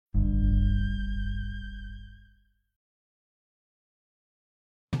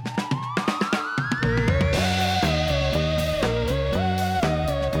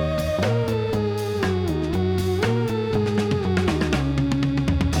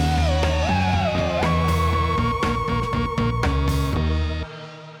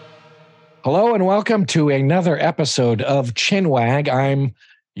Hello and welcome to another episode of Chinwag. I'm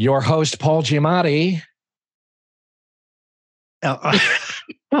your host, Paul Giamatti.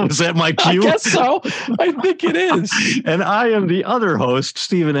 Was that my cue? I guess so. I think it is. And I am the other host,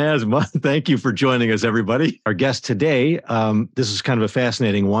 Stephen Asma. Thank you for joining us, everybody. Our guest today, this is kind of a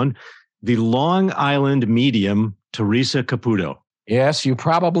fascinating one, the Long Island medium, Theresa Caputo. Yes, you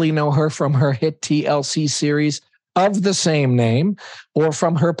probably know her from her hit TLC series of the same name, or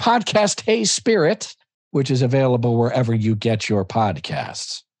from her podcast, Hey Spirit, which is available wherever you get your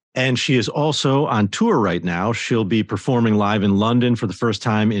podcasts. And she is also on tour right now. She'll be performing live in London for the first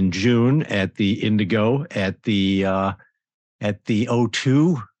time in June at the Indigo at the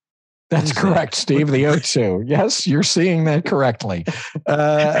O2. That's correct, Steve, the O2. Yes, you're seeing that correctly.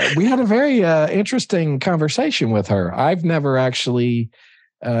 We had a very interesting conversation with her. I've never actually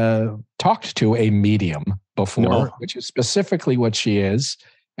talked to a medium before, which is specifically what she is.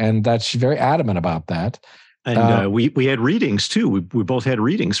 And she's very adamant about that. And we had readings too. We both had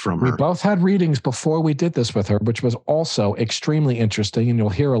readings from her. We both had readings before we did this with her, which was also extremely interesting. And you'll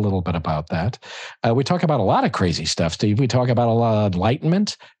hear a little bit about that. We talk about a lot of crazy stuff, Steve. We talk about a lot of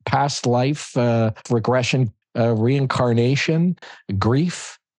enlightenment, past life, regression, reincarnation,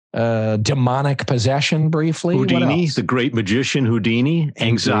 grief, demonic possession briefly. Houdini, the great magician Houdini,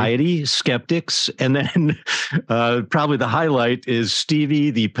 anxiety, skeptics, and then probably the highlight is Stevie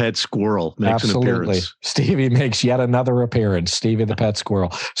the pet squirrel makes an appearance. Stevie makes yet another appearance, Stevie the pet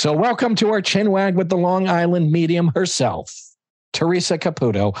squirrel. So welcome to our Chinwag with the Long Island medium herself, Theresa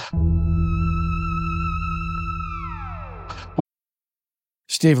Caputo.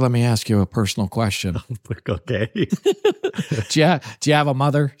 Steve, let me ask you a personal question. Okay. Do you have a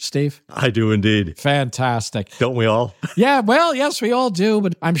mother, Steve? I do indeed. Fantastic. Don't we all? Yeah, well, yes, we all do,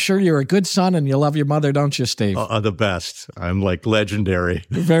 but I'm sure you're a good son and you love your mother, don't you, Steve? The best. I'm like legendary.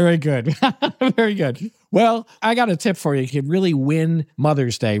 Very good. Very good. Well, I got a tip for you. You can really win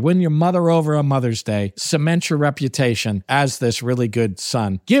Mother's Day. Win your mother over on Mother's Day. Cement your reputation as this really good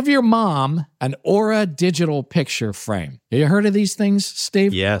son. Give your mom an Aura digital picture frame. Have you heard of these things,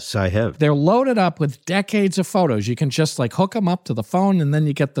 Steve? Yes, I have. They're loaded up with decades of photos. You can just hook them up to the phone and then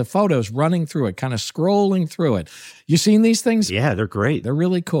you get the photos running through it, kind of scrolling through it. You seen these things? Yeah, they're great. They're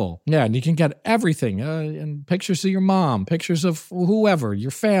really cool. Yeah, and you can get everything, and pictures of your mom, pictures of whoever,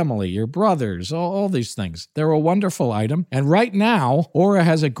 your family, your brothers, all these things. They're a wonderful item. And right now, Aura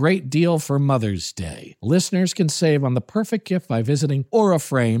has a great deal for Mother's Day. Listeners can save on the perfect gift by visiting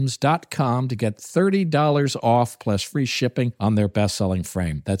auraframes.com to get $30 off plus free shipping on their best-selling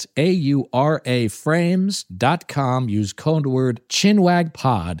frame. That's auraframes.com. Use code word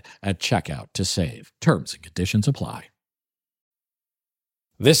ChinwagPod at checkout to save. Terms and conditions apply.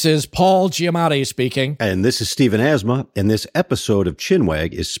 This is Paul Giamatti speaking. And this is Stephen Asma, and this episode of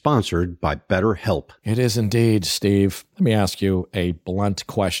Chinwag is sponsored by BetterHelp. It is indeed, Steve. Let me ask you a blunt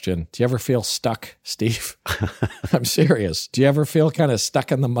question. Do you ever feel stuck, Steve? I'm serious. Do you ever feel kind of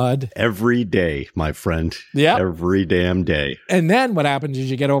stuck in the mud? Every day, my friend. Yeah. Every damn day. And then what happens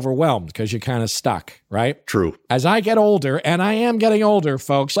is you get overwhelmed because you're kind of stuck, right? True. As I get older, and I am getting older,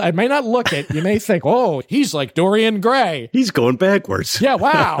 folks, I may not look it. You may think, oh, he's like Dorian Gray. He's going backwards. Yeah,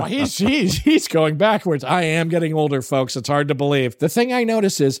 wow. He's going backwards. I am getting older, folks. It's hard to believe. The thing I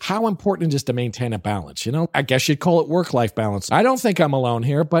notice is how important it is to maintain a balance. I guess you'd call it work-life balance. I don't think I'm alone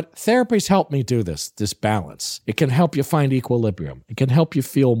here, but therapy's helped me do this balance. It can help you find equilibrium. It can help you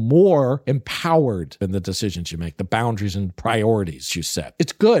feel more empowered in the decisions you make, the boundaries and priorities you set.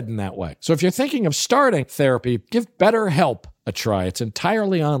 It's good in that way. So if you're thinking of starting therapy, give BetterHelp a try. It's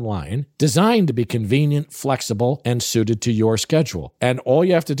entirely online, designed to be convenient, flexible, and suited to your schedule. And all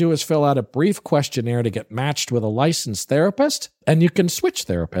you have to do is fill out a brief questionnaire to get matched with a licensed therapist, and you can switch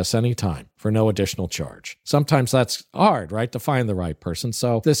therapists anytime for no additional charge. Sometimes that's hard, right, to find the right person.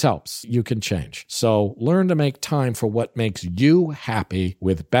 So this helps. You can change. So learn to make time for what makes you happy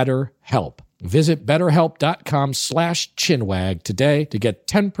with BetterHelp. Visit BetterHelp.com/Chinwag today to get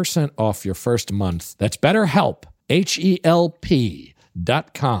 10% off your first month. That's BetterHelp.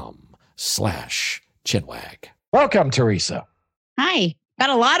 HELP.com/Chinwag. Welcome, Theresa. Hi. Got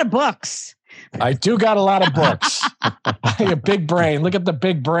a lot of books. I do got a lot of books. A big brain. Look at the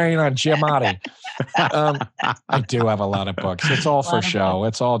big brain on Giamatti. I do have a lot of books. It's all for show.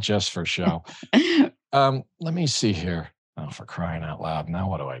 It's all just for show. Let me see here. Oh, for crying out loud. Now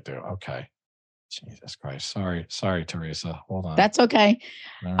what do I do? Okay. Jesus Christ. Sorry, Theresa. Hold on. That's okay.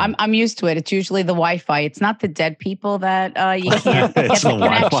 Right. I'm used to it. It's usually the Wi-Fi. It's not the dead people that you can't get the connection.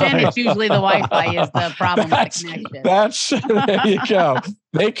 Wi-Fi. It's usually the Wi-Fi is the problem with the connection. There you go.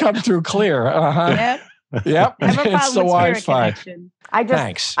 They come through clear. Uh-huh. Yep. Yep. I have a It's problem the with spirit Wi-Fi. connection.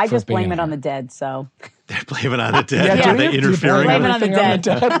 Thanks. I for just blame being it on here. the dead. So They're blaming on the dead. Yeah, Are they interfering? blame it on the dead?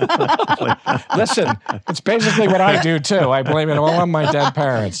 Listen, it's basically what I do too. I blame it all on my dead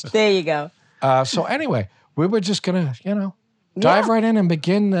parents. there you go. So anyway, we were just gonna, dive right in and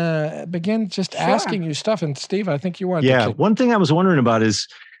begin just asking you stuff. And Steve, I think you want to. One thing I was wondering about is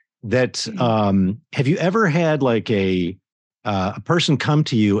that have you ever had like a person come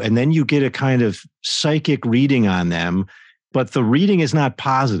to you and then you get a kind of psychic reading on them, but the reading is not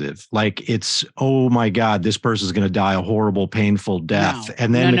positive? Like it's, oh my God, this person is going to die a horrible, painful death. No.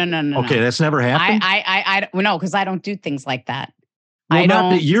 And then no. Okay, that's never happened. I no, because I don't do things like that. Well, not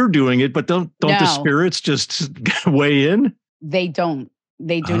that you're doing it, but don't the spirits just weigh in? They don't.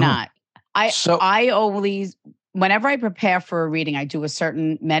 They do not. I always, whenever I prepare for a reading, I do a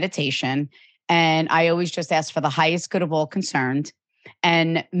certain meditation, and I always just ask for the highest good of all concerned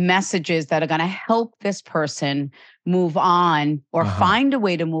and messages that are going to help this person move on or find a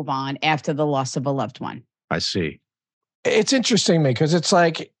way to move on after the loss of a loved one. I see. It's interesting to me because it's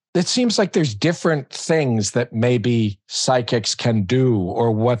like, it seems like there's different things that maybe psychics can do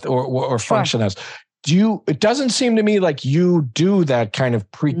or function as. It doesn't seem to me like you do that kind of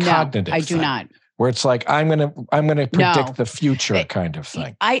precognitive I do thing, not. where it's like, I'm gonna predict the future kind of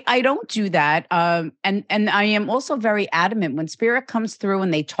thing. I don't do that. And I am also very adamant when spirit comes through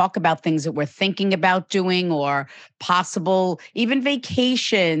and they talk about things that we're thinking about doing or possible, even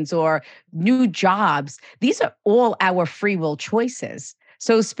vacations or new jobs. These are all our free will choices.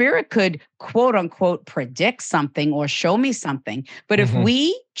 So spirit could, quote unquote, predict something or show me something. But if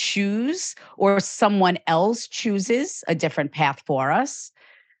we choose or someone else chooses a different path for us,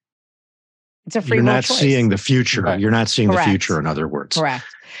 it's a free will choice. You're not seeing the future. Right. You're not seeing the future, in other words. Correct.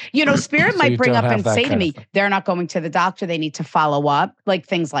 Spirit might bring up and say to me, they're not going to the doctor. They need to follow up, like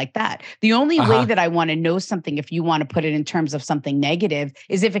things like that. The only way that I want to know something, if you want to put it in terms of something negative,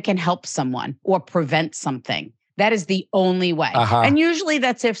 is if it can help someone or prevent something. That is the only way. And usually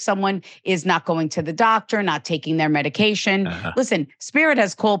that's if someone is not going to the doctor, not taking their medication. Listen, spirit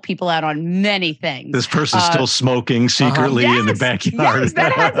has called people out on many things. This person's still smoking secretly in the backyard. Yes,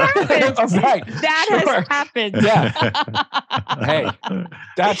 that has happened. Right. That has happened. Yeah. Hey,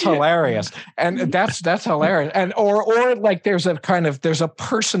 that's hilarious. And that's hilarious. And or like there's a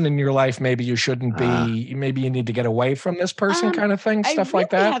person in your life maybe you shouldn't be, maybe you need to get away from this person kind of thing, stuff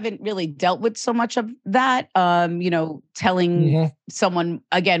like that. I haven't really dealt with so much of that. Telling someone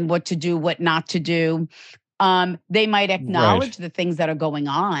again what to do, what not to do. They might acknowledge the things that are going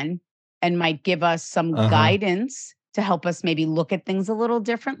on and might give us some guidance to help us maybe look at things a little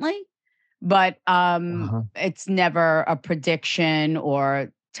differently. But it's never a prediction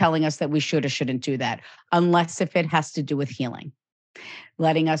or telling us that we should or shouldn't do that, unless if it has to do with healing,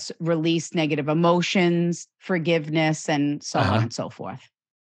 letting us release negative emotions, forgiveness, and so on and so forth.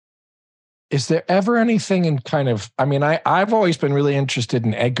 Is there ever anything in kind of, I've always been really interested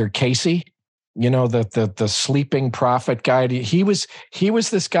in Edgar Cayce, the sleeping prophet guy. He was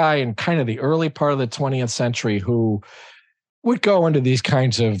this guy in kind of the early part of the 20th century who would go into these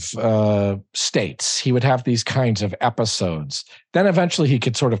kinds of states. He would have these kinds of episodes. Then eventually he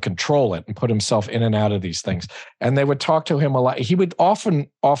could sort of control it and put himself in and out of these things. And they would talk to him a lot. He would often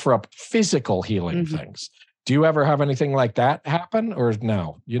offer up physical healing things. Do you ever have anything like that happen? Or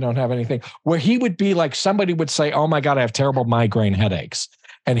no, you don't have anything where he would be like, somebody would say, oh my God, I have terrible migraine headaches.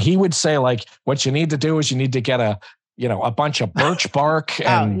 And he would say like, what you need to do is you need to get a bunch of birch bark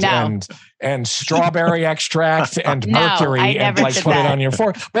and strawberry extract and mercury and like put it on your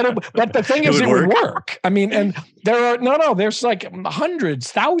forehead. But the thing is, it would work. And there's like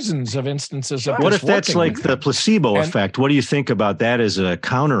hundreds, thousands of instances of What if that's like the placebo effect? What do you think about that as a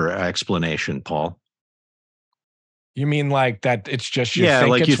counter explanation, Paul? You mean like that it's just you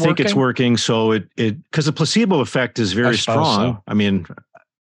think it's working, so it because the placebo effect is very strong. So.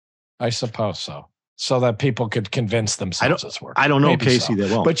 I suppose so. So that people could convince themselves it's working. I don't know, Casey,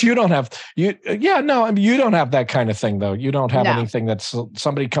 that well. But you don't have you don't have that kind of thing though. You don't have anything that's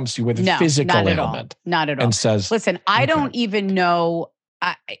somebody comes to you with a physical ailment. Not at all. And says, listen, I don't even know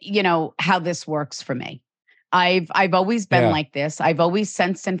how this works for me. I've always been like this. I've always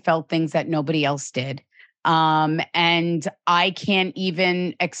sensed and felt things that nobody else did. And I can't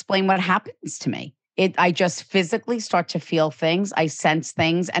even explain what happens to me. I just physically start to feel things. I sense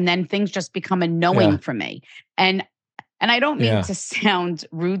things, and then things just become a knowing for me. And I don't mean to sound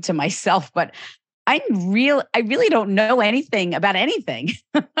rude to myself, but I really don't know anything about anything.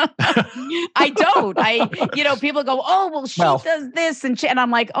 I don't. People go, oh, well, she does this and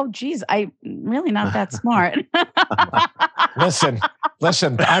I'm like, oh, geez, I'm really not that smart. Listen,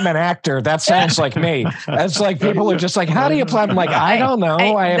 Listen, I'm an actor. That sounds like me. That's like people are just like, how do you plan? I'm like, I don't know.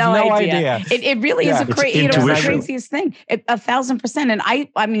 I have no idea. It really is it's the craziest thing. 1,000%. And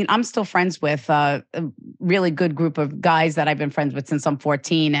I mean, I'm still friends with a really good group of guys that I've been friends with since I'm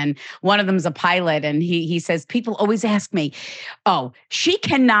 14. And one of them is a pilot. And he says, people always ask me, oh, she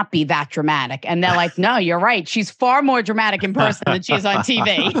cannot be that dramatic. And they're like, no, you're right. She's far more dramatic in person than she is on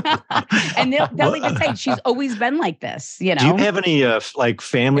TV. And they'll even say, she's always been like this, you know? Do you have any like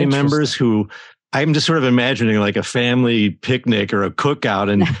family members who I'm just sort of imagining like a family picnic or a cookout?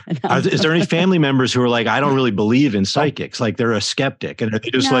 And is there any family members who are like, I don't really believe in psychics? Like they're a skeptic and are they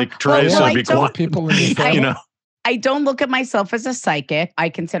just like, Theresa, be quiet? People in the family, you know? I don't look at myself as a psychic. I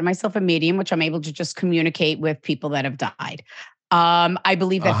consider myself a medium, which I'm able to just communicate with people that have died. I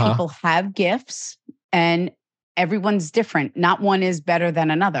believe that people have gifts and everyone's different. Not one is better than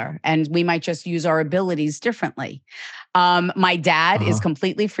another. And we might just use our abilities differently. My dad is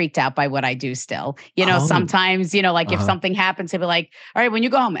completely freaked out by what I do still. You know, sometimes, you know, like if something happens, he'll be like, all right, when you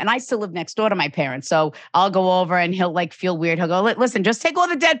go home, and I still live next door to my parents. So I'll go over and he'll like feel weird. He'll go, listen, just take all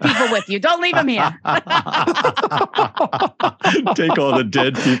the dead people with you. Don't leave them here. Take all the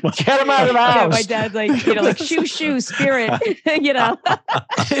dead people. Get them out of the house. Yeah, my dad's like, you know, like shoo, spirit, you know.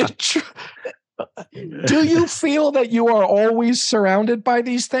 Do you feel that you are always surrounded by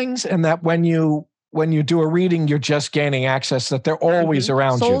these things and that when you do a reading, you're just gaining access, that they're always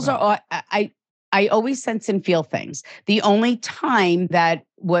around Souls you? I always sense and feel things. The only time that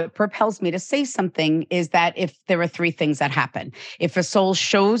what propels me to say something is that if there are three things that happen. If a soul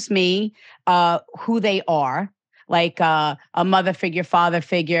shows me who they are, like a mother figure, father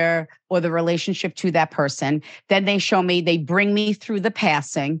figure, or the relationship to that person. Then they bring me through the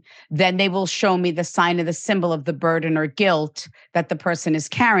passing. Then they will show me the sign of the symbol of the burden or guilt that the person is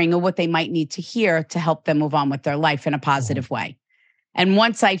carrying or what they might need to hear to help them move on with their life in a positive way. And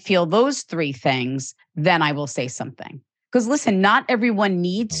once I feel those three things, then I will say something. Because listen, not everyone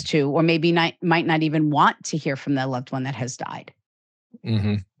needs to, or maybe might not even want to hear from their loved one that has died.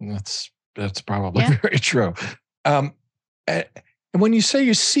 Mm-hmm. That's probably very true. And when you say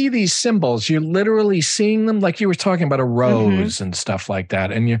you see these symbols, you're literally seeing them, like you were talking about a rose and stuff like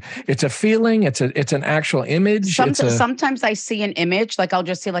that. And it's a feeling, it's an actual image. Sometimes I see an image, like I'll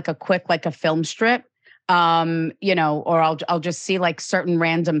just see like a quick, like a film strip, you know, or I'll just see like certain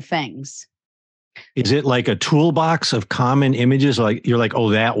random things. Is it like a toolbox of common images? Like you're like, oh,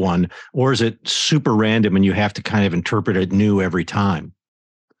 that one, or is it super random and you have to kind of interpret it new every time?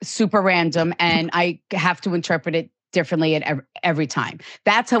 Super random, and I have to interpret it differently at every time.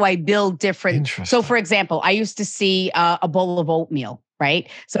 That's how I build different. So, for example, I used to see a bowl of oatmeal, right?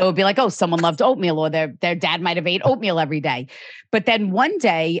 So it would be like, oh, someone loved oatmeal, or their dad might have ate oatmeal every day. But then one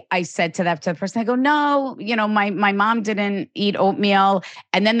day I said to the person, I go, no, you know, my mom didn't eat oatmeal.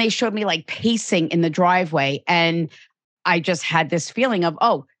 And then they showed me like pacing in the driveway, and I just had this feeling of,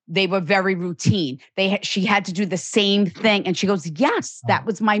 oh, they were very routine. She had to do the same thing. And she goes, yes, that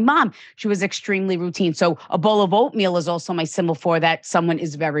was my mom. She was extremely routine. So a bowl of oatmeal is also my symbol for that someone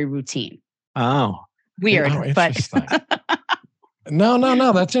is very routine. Oh. Weird. But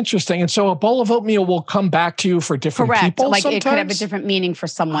No, that's interesting. And so a bowl of oatmeal will come back to you for different people. Like sometimes? It could have a different meaning for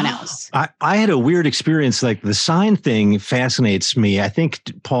someone else. I had a weird experience. Like the sign thing fascinates me. I think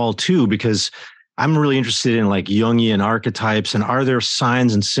Paul too, because I'm really interested in like Jungian archetypes, and are there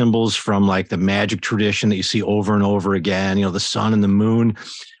signs and symbols from like the magic tradition that you see over and over again, you know, the sun and the moon.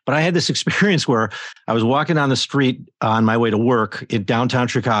 But I had this experience where I was walking down the street on my way to work in downtown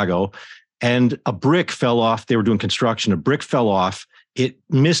Chicago, and a brick fell off. They were doing construction. A brick fell off. It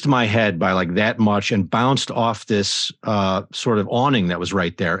missed my head by like that much and bounced off this sort of awning that was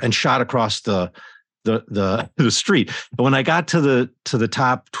right there and shot across the street. But when I got to the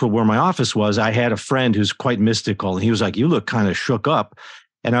top to where my office was, I had a friend who's quite mystical, and he was like, you look kind of shook up.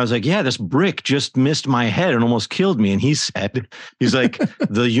 And I was like, yeah, this brick just missed my head and almost killed me. And he's like,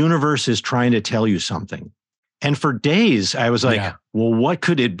 the universe is trying to tell you something. And for days I was like, well, what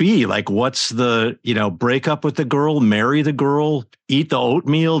could it be? Like, what's the, you know, break up with the girl, marry the girl, eat the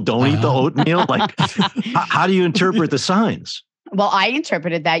oatmeal, don't eat the oatmeal? Like, how do you interpret the signs? Well, I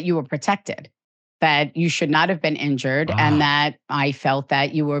interpreted that you were protected, that you should not have been injured, and that I felt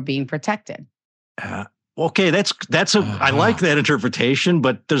that you were being protected. Okay, I like that interpretation,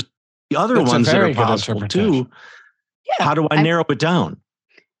 but there's the other ones that are possible too. Yeah, how do I narrow it down?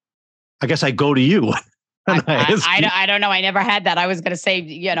 I guess I go to you. I don't know. I never had that. I was going to say,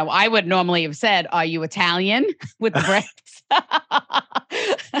 you know, I would normally have said, are you Italian with the bricks?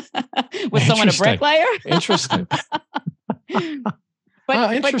 Was someone a bricklayer? Interesting.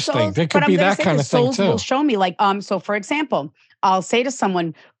 Interesting. There could be that kind of thing souls too. will show me, like, so for example, I'll say to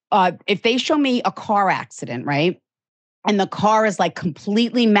someone, if they show me a car accident, right? And the car is like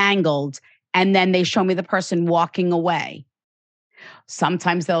completely mangled, and then they show me the person walking away.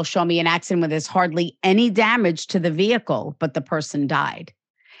 Sometimes they'll show me an accident where there's hardly any damage to the vehicle, but the person died.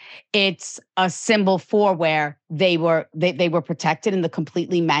 It's a symbol for where they were protected in the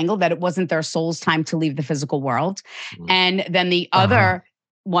completely mangled, that it wasn't their soul's time to leave the physical world. And then the other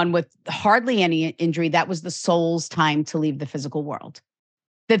one with hardly any injury, that was the soul's time to leave the physical world.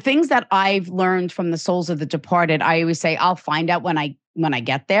 The things that I've learned from the souls of the departed, I always say, I'll find out when I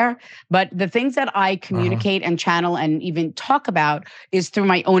get there. But the things that I communicate and channel and even talk about is through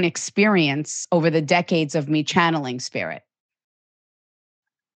my own experience over the decades of me channeling spirit.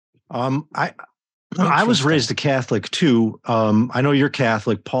 I was raised a Catholic too. I know you're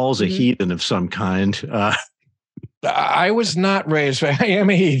Catholic. Paul's a heathen of some kind. I was not raised. I am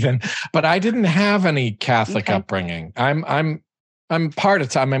a heathen, but I didn't have any Catholic upbringing. I'm part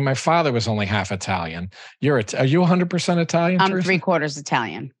Italian. I mean, my father was only half Italian. Are you 100% Italian? I'm Theresa? 3/4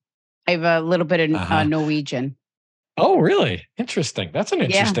 Italian. I have a little bit of Norwegian. Oh, really? Interesting. That's an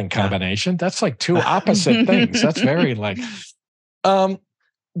interesting combination. That's like two opposite things. That's very like.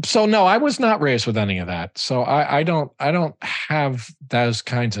 So no, I was not raised with any of that. So I don't have those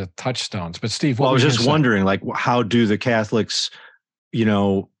kinds of touchstones. But Steve, I was just wondering, like, how do the Catholics,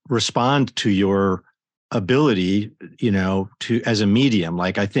 respond to your ability, to as a medium?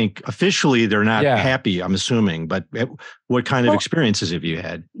 Like, I think officially they're not happy, I'm assuming, but what kind of experiences have you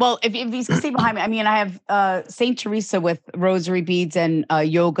had? Well, if you can see behind me, I mean, I have Saint Theresa with rosary beads and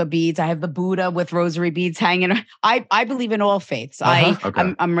yoga beads. I have the Buddha with rosary beads hanging. I believe in all faiths.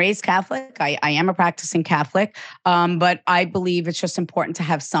 I'm raised Catholic. I am a practicing Catholic, but I believe it's just important to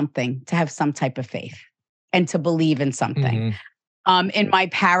have something, to have some type of faith and to believe in something. In my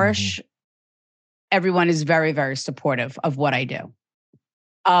parish, everyone is very, very supportive of what I do.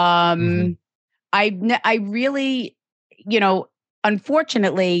 I really,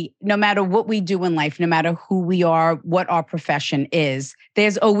 unfortunately, no matter what we do in life, no matter who we are, what our profession is,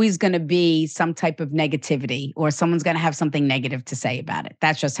 there's always going to be some type of negativity, or someone's going to have something negative to say about it.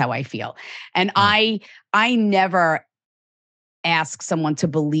 That's just how I feel. And I never ask someone to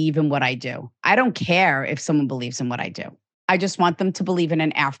believe in what I do. I don't care if someone believes in what I do. I just want them to believe in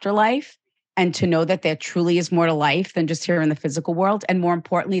an afterlife, and to know that there truly is more to life than just here in the physical world. And more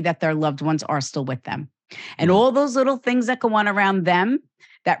importantly, that their loved ones are still with them. And all those little things that go on around them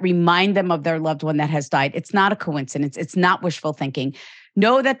that remind them of their loved one that has died. It's not a coincidence. It's not wishful thinking.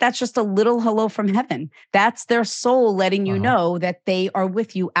 Know that that's just a little hello from heaven. That's their soul letting you know that they are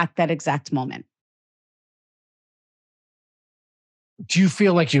with you at that exact moment. Do you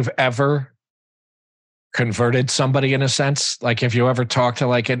feel like you've ever converted somebody in a sense? Like, if you ever talked to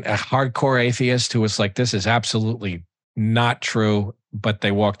like a hardcore atheist who was like, this is absolutely not true, but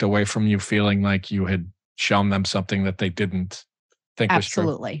they walked away from you feeling like you had shown them something that they didn't think was true?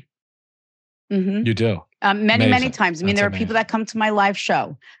 Absolutely. Mm-hmm. You do? Many times. I mean, there are people that come to my live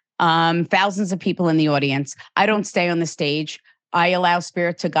show, thousands of people in the audience. I don't stay on the stage. I allow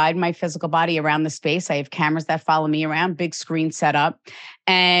spirit to guide my physical body around the space. I have cameras that follow me around, big screen set up.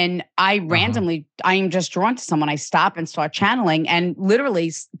 And I randomly, I am just drawn to someone. I stop and start channeling. And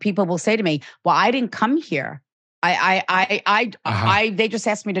literally people will say to me, well, I didn't come here. They just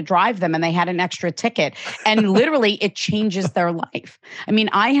asked me to drive them, and they had an extra ticket, and literally it changes their life. I mean,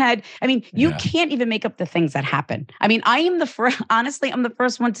 you can't even make up the things that happen. I mean, I'm the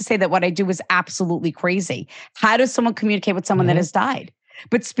first one to say that what I do is absolutely crazy. How does someone communicate with someone that has died?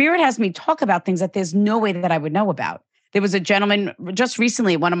 But spirit has me talk about things that there's no way that I would know about. There was a gentleman just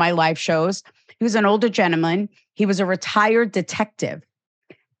recently at one of my live shows. He was an older gentleman. He was a retired detective.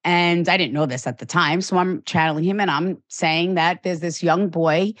 And I didn't know this at the time. So I'm channeling him, and I'm saying that there's this young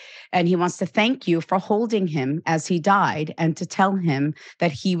boy, and he wants to thank you for holding him as he died, and to tell him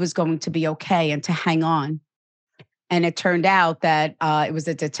that he was going to be okay and to hang on. And it turned out that it was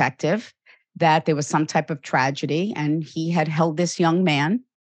a detective, that there was some type of tragedy, and he had held this young man,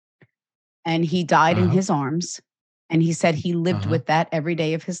 and he died in his arms. And he said he lived with that every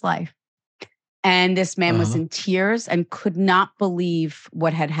day of his life. And this man was in tears and could not believe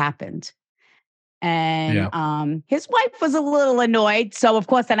what had happened. And his wife was a little annoyed. So, of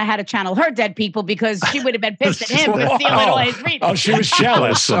course, then I had to channel her dead people, because she would have been pissed at him for stealing all his readings. Oh, she was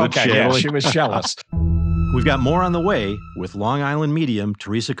jealous. Okay, she was jealous. We've got more on the way with Long Island medium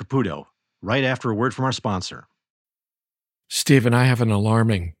Theresa Caputo, right after a word from our sponsor. Stephen, I have an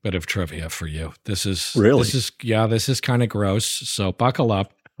alarming bit of trivia for you. This is really? This is kind of gross. So buckle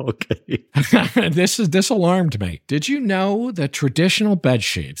up. Okay. This alarmed me. Did you know that traditional bed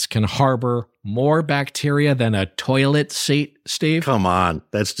sheets can harbor more bacteria than a toilet seat, Steve? Come on.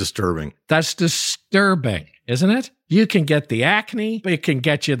 That's disturbing. That's disturbing, isn't it? You can get the acne. It can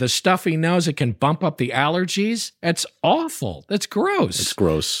get you the stuffy nose. It can bump up the allergies. It's awful. It's gross. It's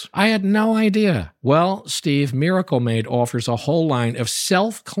gross. I had no idea. Well, Steve, Miracle Made offers a whole line of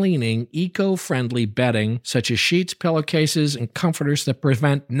self-cleaning, eco-friendly bedding, such as sheets, pillowcases, and comforters that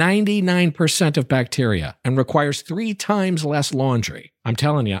prevent 99% of bacteria and requires 3 times less laundry. I'm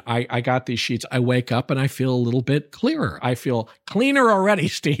telling you, I got these sheets. I wake up and I feel a little bit clearer. I feel cleaner already,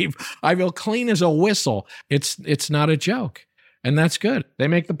 Steve. I feel clean as a whistle. It's not a joke. And that's good. They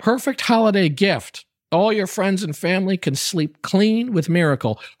make the perfect holiday gift. All your friends and family can sleep clean with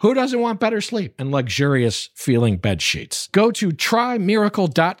Miracle. Who doesn't want better sleep and luxurious feeling bed sheets? Go to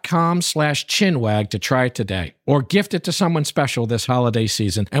trymiracle.com/chinwag to try it today or gift it to someone special this holiday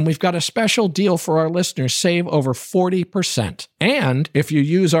season. And we've got a special deal for our listeners. Save over 40%. And if you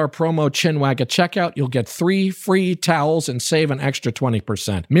use our promo Chinwag at checkout, you'll get 3 free towels and save an extra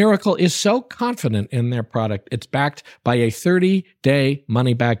 20%. Miracle is so confident in their product, it's backed by a 30-day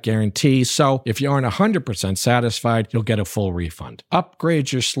money-back guarantee. So if you aren't 100% satisfied, you'll get a full refund.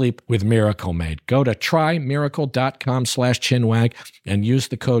 Upgrade your sleep with Miracle Made. Go to trymiracle.com/chinwag and use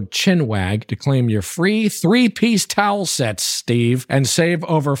the code CHINWAG to claim your free 3-piece towel sets, Steve, and save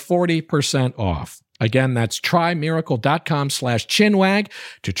over 40% off. Again, that's trymiracle.com/chinwag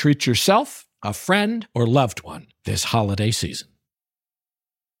to treat yourself, a friend, or loved one this holiday season.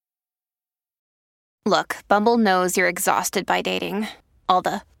 Look, Bumble knows you're exhausted by dating. All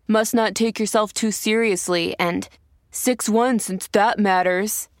the must not take yourself too seriously and 6'1" since that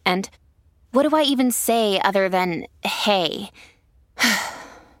matters. And what do I even say other than hey?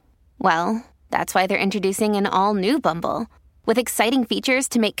 Well, that's why they're introducing an all-new Bumble with exciting features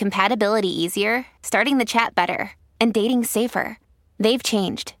to make compatibility easier, starting the chat better, and dating safer. They've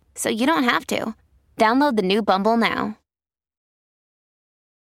changed, so you don't have to. Download the new Bumble now.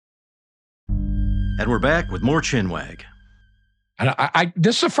 And we're back with more Chinwag. And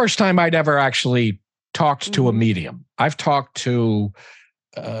this is the first time I'd ever actually talked to a medium. I've talked to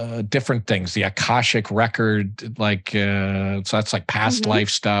different things, the Akashic record, so that's like past life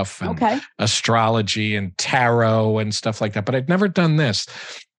stuff and astrology and tarot and stuff like that. But I'd never done this.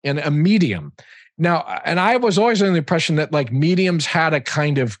 And a medium. Now, and I was always under the impression that like mediums had a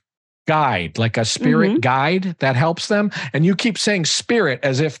kind of guide, like a spirit guide that helps them. And you keep saying spirit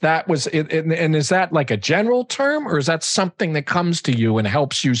as if that was it. And is that like a general term or is that something that comes to you and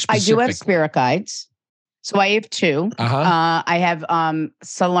helps you specifically? I do have spirit guides. So I have 2. I have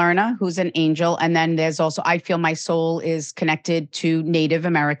Salerna, who's an angel. And then there's also, I feel my soul is connected to Native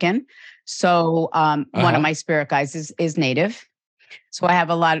American. So one of my spirit guides is Native. So I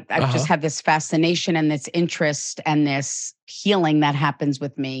have I just have this fascination and this interest and this healing that happens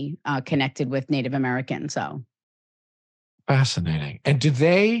with me connected with Native American. So fascinating. And do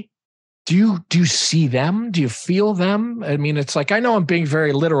you see them? Do you feel them? I mean, it's like, I know I'm being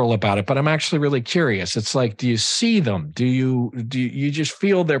very literal about it, but I'm actually really curious. It's like, do you see them? Do you just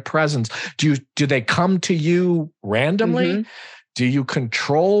feel their presence? Do they come to you randomly? Do you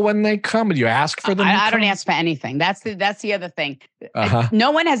control when they come? Do you ask for them? I don't ask for anything. That's the other thing.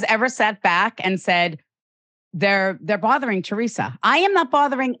 No one has ever sat back and said, they're bothering Theresa. I am not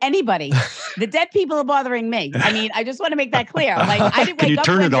bothering anybody. The dead people are bothering me. I mean, I just want to make that clear. Like, I didn't wake up Can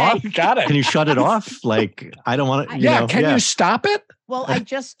you turn it off? Got it. Can you shut it off? Like, I don't want to. Can you stop it? Well, I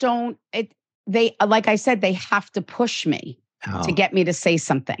just don't. They, like I said, they have to push me to get me to say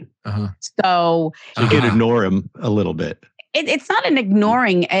something. So you can ignore him a little bit. It's not an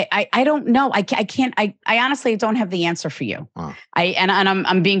ignoring. I don't know. I can't. I honestly don't have the answer for you.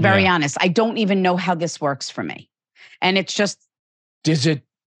 I'm being very honest. I don't even know how this works for me. And it's just.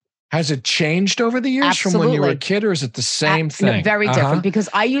 Has it changed over the years Absolutely. From when you were a kid, or is it the same thing? No, very different, because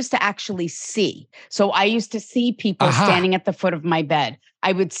I used to actually see. So I used to see people standing at the foot of my bed.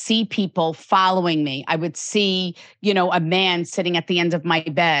 I would see people following me. I would see, a man sitting at the end of my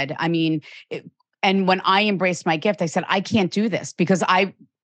bed. I mean, and when I embraced my gift, I said, I can't do this, because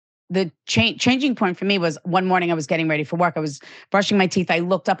the changing point for me was one morning I was getting ready for work. I was brushing my teeth. I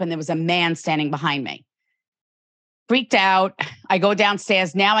looked up and there was a man standing behind me. Freaked out. I go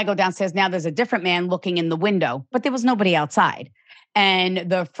downstairs. Now there's a different man looking in the window, but there was nobody outside. And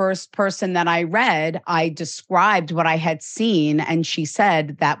the first person that I read, I described what I had seen. And she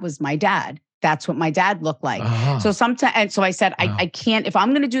said, that was my dad. That's what my dad looked like. Oh. So sometimes, and so I said, Wow. I can't, if I'm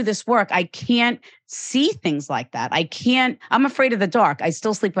going to do this work, I can't see things like that. I'm afraid of the dark. I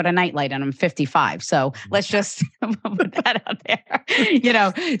still sleep with a nightlight and I'm 55. So let's just put that out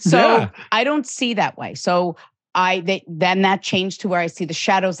there, so Yeah. I don't see that way. So then that changed to where I see the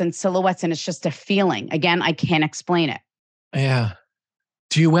shadows and silhouettes and it's just a feeling. Again, I can't explain it. Yeah.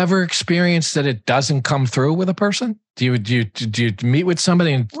 Do you ever experience that it doesn't come through with a person? Do you meet with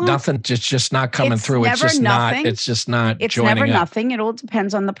somebody and nothing, just not coming through? It's just nothing. not, it's just not It's joining never up. nothing. It all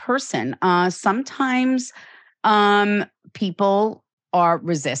depends on the person. Sometimes people are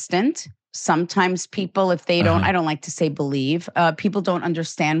resistant. Sometimes people, if they don't, I don't like to say believe, people don't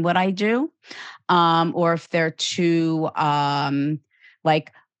understand what I do. Or if they're too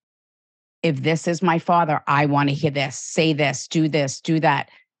like, if this is my father, I want to hear this, say this, do that.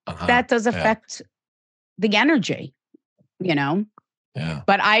 That does affect the energy, Yeah.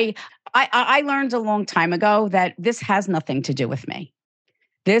 But I learned a long time ago that this has nothing to do with me.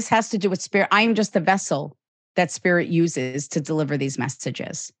 This has to do with spirit. I am just the vessel that spirit uses to deliver these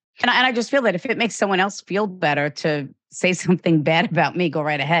messages. And I just feel that if it makes someone else feel better to say something bad about me, go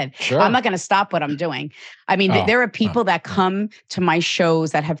right ahead. Sure. I'm not going to stop what I'm doing. I mean, there are people that come to my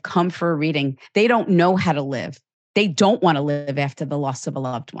shows that have come for a reading. They don't know how to live. They don't want to live after the loss of a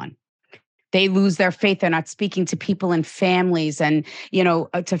loved one. They lose their faith. They're not speaking to people in families and,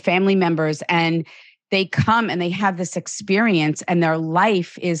 to family members. And they come and they have this experience and their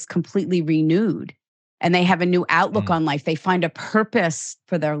life is completely renewed. And they have a new outlook on life. They find a purpose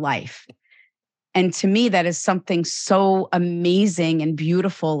for their life. And to me, that is something so amazing and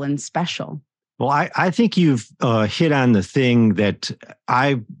beautiful and special. Well, I think you've hit on the thing that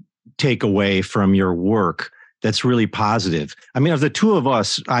I take away from your work that's really positive. I mean, of the two of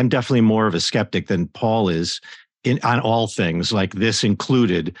us, I'm definitely more of a skeptic than Paul is on all things, like this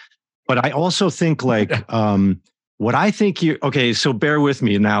included. But I also think what I think so bear with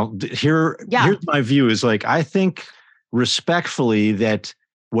me now. Here's my view is I think respectfully that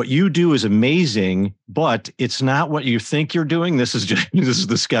what you do is amazing, but it's not what you think you're doing. This is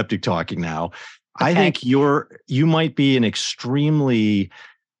the skeptic talking now. Okay. I think you might be an extremely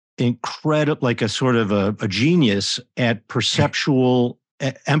incredible, like a sort of a genius at perceptual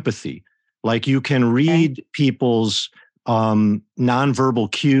empathy. Like you can read people's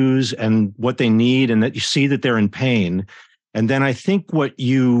nonverbal cues and what they need, and that you see that they're in pain. And then I think what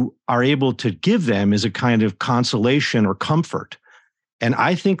you are able to give them is a kind of consolation or comfort. And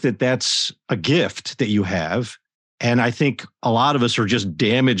I think that that's a gift that you have. And I think a lot of us are just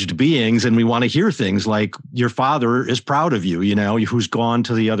damaged beings and we want to hear things like your father is proud of you, who's gone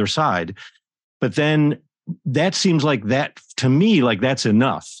to the other side. But then that seems like that to me, like that's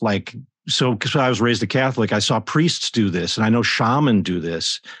enough. So because I was raised a Catholic, I saw priests do this and I know shaman do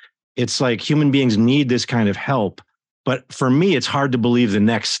this. It's like human beings need this kind of help. But for me, it's hard to believe the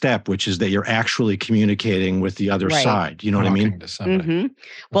next step, which is that you're actually communicating with the other side. You know what I mean? Mm-hmm.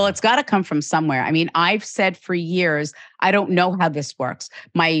 Well, it's got to come from somewhere. I mean, I've said for years, I don't know how this works.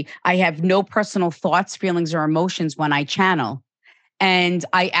 I have no personal thoughts, feelings, or emotions when I channel. And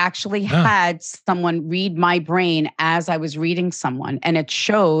I actually had someone read my brain as I was reading someone. And it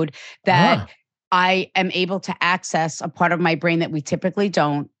showed that I am able to access a part of my brain that we typically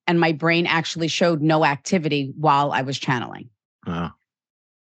don't. And my brain actually showed no activity while I was channeling.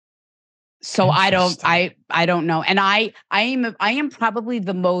 So I don't know. And I am probably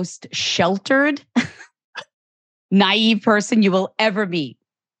the most sheltered, naive person you will ever meet.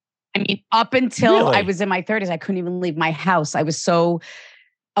 I mean, up until I was in my 30s, I couldn't even leave my house. I was so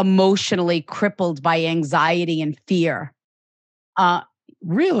emotionally crippled by anxiety and fear.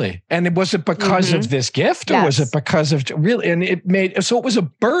 Really? And was it because of this gift or was it because of really? And it was a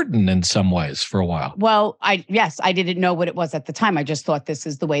burden in some ways for a while. Well, I didn't know what it was at the time. I just thought this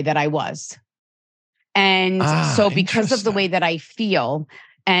is the way that I was. And so because of the way that I feel,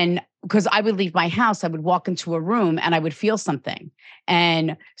 and because I would leave my house, I would walk into a room and I would feel something.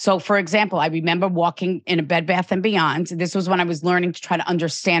 And so, for example, I remember walking in a Bed Bath & Beyond. This was when I was learning to try to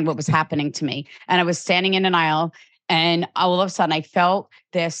understand what was happening to me. And I was standing in an aisle and all of a sudden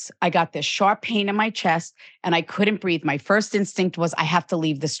I got this sharp pain in my chest and I couldn't breathe. My first instinct was I have to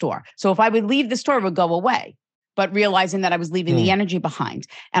leave the store. So if I would leave the store, it would go away. But realizing that I was leaving the energy behind.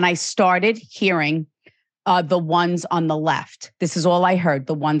 And I started hearing the ones on the left. This is all I heard,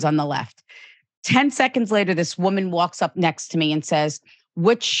 the ones on the left. 10 seconds later, this woman walks up next to me and says,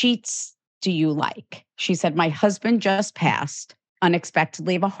 "Which sheets do you like?" She said, "My husband just passed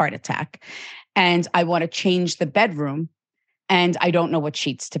unexpectedly of a heart attack. And I want to change the bedroom. And I don't know what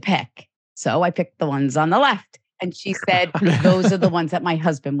sheets to pick. So I picked the ones on the left." And she said, "Those are the ones that my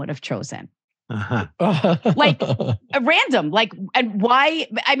husband would have chosen." Like random, like, and why?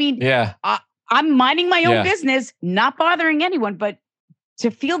 I mean, I'm minding my own business, not bothering anyone, but to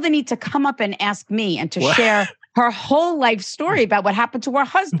feel the need to come up and ask me and to share her whole life story about what happened to her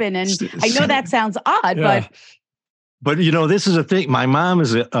husband. And I know that sounds odd, but you know, this is a thing. My mom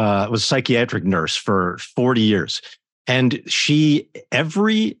was a psychiatric nurse for 40 years. And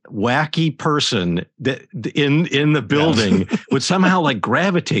every wacky person that in the building would somehow like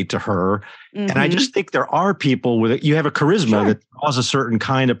gravitate to her. Mm-hmm. And I just think there are people you have a charisma that draws a certain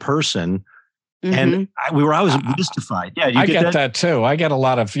kind of person. Mm-hmm. And I was mystified. Yeah, I get that too. I get a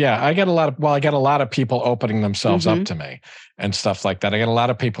lot of people opening themselves up to me and stuff like that. I get a lot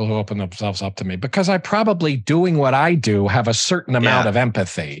of people who open themselves up to me because I probably, doing what I do, have a certain amount of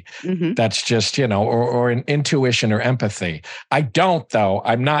empathy. Mm-hmm. That's just, or an intuition or empathy. I don't, though.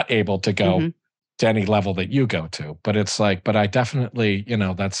 I'm not able to go to any level that you go to, but it's like, but I definitely,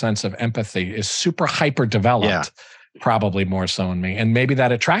 that sense of empathy is super hyper developed. Yeah. Probably more so in me. And maybe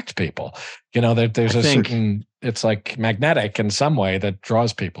that attracts people. There's certain, it's like magnetic in some way that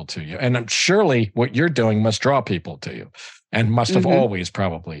draws people to you. And surely what you're doing must draw people to you and must have always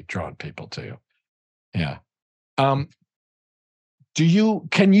probably drawn people to you. Yeah.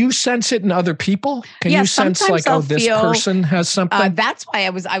 Can you sense it in other people? Can you sense like, this person has something? That's why I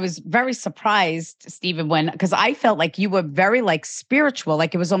was very surprised, Stephen, because I felt like you were very like spiritual.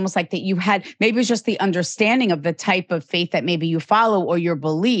 Like it was almost like that you had, maybe it was just the understanding of the type of faith that maybe you follow or your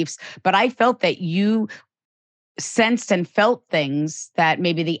beliefs. But I felt that you sensed and felt things that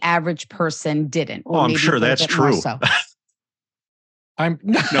maybe the average person didn't. Or I'm sure that's true. So. I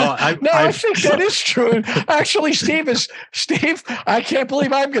think that is true. Actually, Steve, I can't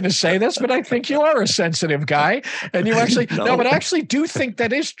believe I'm going to say this, but I think you are a sensitive guy. And you actually, but I actually do think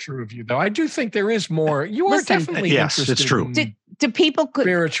that is true of you, though. I do think there is more. You are definitely interested. It's true. Do people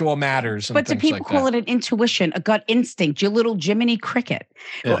spiritual matters? But do people call it an intuition, a gut instinct, your little Jiminy Cricket?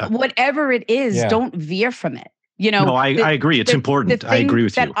 Yeah. Whatever it is, don't veer from it. No, I agree. It's important. I agree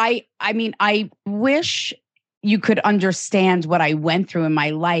with you. I mean, I wish you could understand what I went through in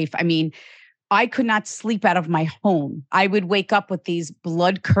my life. I mean, I could not sleep out of my home. I would wake up with these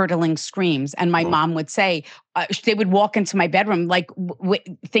blood-curdling screams, and my mom would say, they would walk into my bedroom like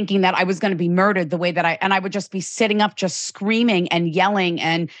thinking that I was going to be murdered the way that and I would just be sitting up, just screaming and yelling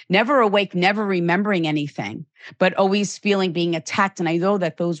and never awake, never remembering anything, but always feeling being attacked. And I know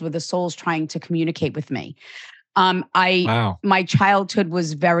that those were the souls trying to communicate with me. My childhood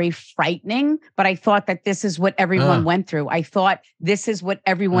was very frightening, but I thought that this is what everyone went through. I thought this is what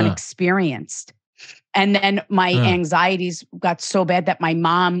everyone experienced. And then my anxieties got so bad that my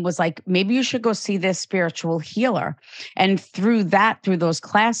mom was like, maybe you should go see this spiritual healer. And through those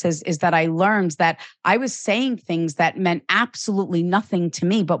classes is that I learned that I was saying things that meant absolutely nothing to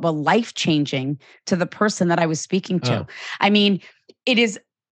me, but were life-changing to the person that I was speaking to. I mean,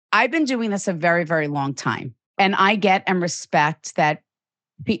 I've been doing this a very, very long time. And I get and respect that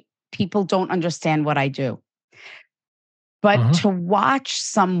people don't understand what I do. But to watch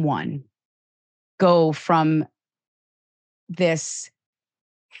someone go from this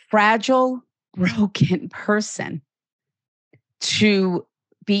fragile, broken person to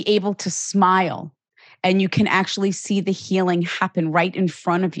be able to smile, and you can actually see the healing happen right in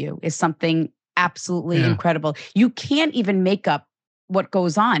front of you, is something absolutely incredible. You can't even make up what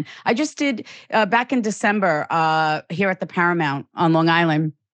goes on. I just did back in December here at the Paramount on Long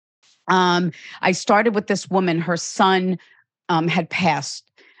Island. I started with this woman. Her son had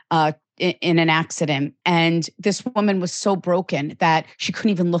passed in an accident. And this woman was so broken that she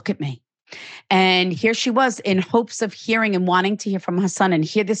couldn't even look at me. And here she was in hopes of hearing and wanting to hear from her son. And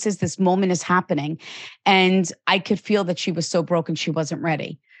here this moment is happening. And I could feel that she was so broken, she wasn't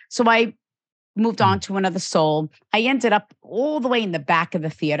ready. So I moved on to another soul. I ended up all the way in the back of the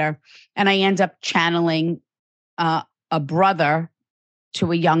theater, and I end up channeling a brother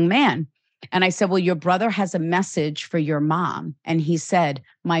to a young man. And I said, well, your brother has a message for your mom. And he said,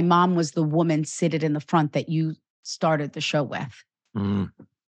 my mom was the woman seated in the front that you started the show with.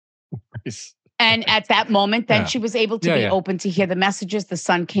 Nice. And at that moment, then she was able to be open to hear the messages. The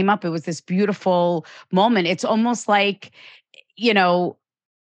sun came up. It was this beautiful moment. It's almost like,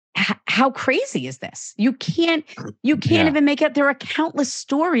 how crazy is this? You can't even make it. There are countless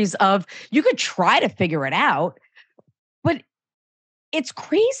stories of, you could try to figure it out, but it's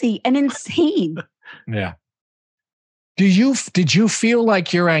crazy and insane. Yeah. Did you feel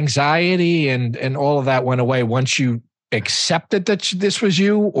like your anxiety and all of that went away once you accepted that this was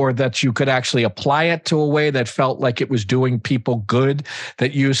you, or that you could actually apply it to a way that felt like it was doing people good,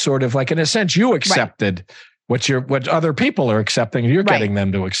 that you sort of like, in a sense, you accepted what other people are accepting, you're getting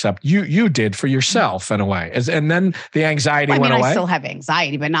them to accept. You did for yourself in a way. And then the anxiety went away. I still have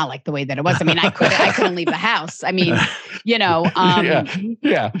anxiety, but not like the way that it was. I mean, I couldn't leave the house. I mean,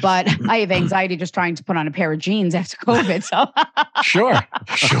 yeah. But I have anxiety just trying to put on a pair of jeans after COVID. So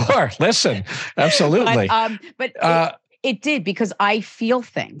Sure. Listen, absolutely. But it did, because I feel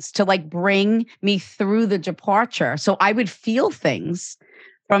things to like bring me through the departure. So I would feel things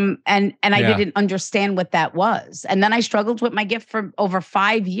and I didn't understand what that was. And then I struggled with my gift for over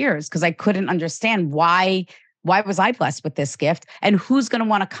 5 years because I couldn't understand why was I blessed with this gift, and who's going to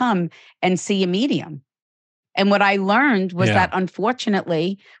want to come and see a medium. And what I learned was that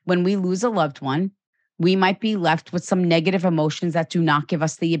unfortunately, when we lose a loved one, we might be left with some negative emotions that do not give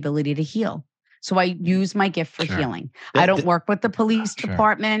us the ability to heal. So I use my gift for healing. I don't work with the police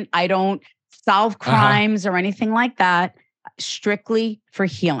department. I don't solve crimes or anything like that. Strictly for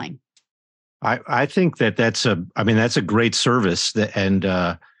healing. I think that's a great service and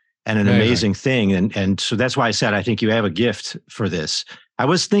an amazing thing. And so that's why I said, I think you have a gift for this. I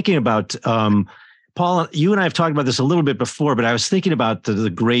was thinking about, Paul, you and I have talked about this a little bit before, but I was thinking about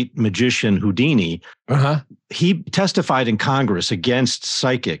the great magician Houdini. He testified in Congress against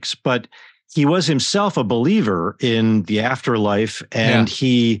psychics, but he was himself a believer in the afterlife, and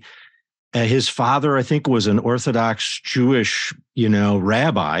his father, I think, was an Orthodox Jewish,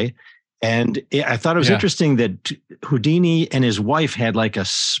 rabbi. And I thought it was interesting that Houdini and his wife had like a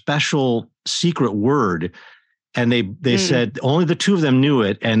special secret word. And they said only the two of them knew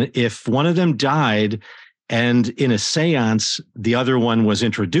it. And if one of them died and in a seance, the other one was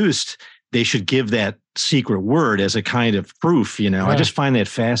introduced, they should give that secret word as a kind of proof. I just find that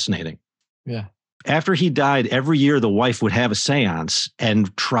fascinating. Yeah. After he died, every year the wife would have a seance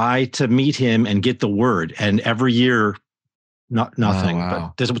and try to meet him and get the word. And every year, nothing. Oh,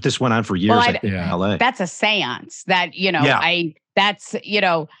 wow. But this went on for years in LA. That's a seance that, I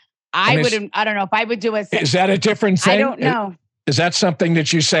don't know if I would do a seance. Is that a different thing? I don't know. Is that something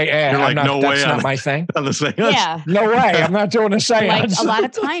that you say, that's not my thing? On the seance? Yeah. No way. I'm not doing a seance. Like a lot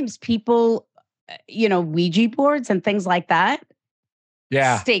of times people, Ouija boards and things like that.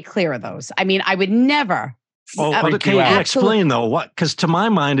 Yeah. Stay clear of those. I mean, I would never. Can you explain though? What? Because to my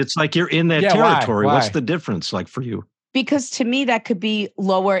mind, it's like you're in that territory. Why? What's the difference like for you? Because to me, that could be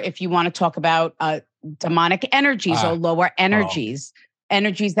lower if you want to talk about demonic energies or lower energies,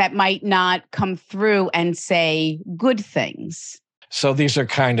 energies that might not come through and say good things. So these are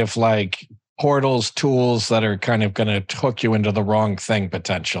kind of like portals, tools that are kind of going to hook you into the wrong thing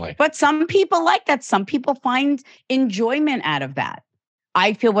potentially. But some people like that. Some people find enjoyment out of that.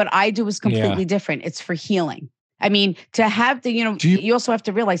 I feel what I do is completely different. It's for healing. I mean, to have the, you also have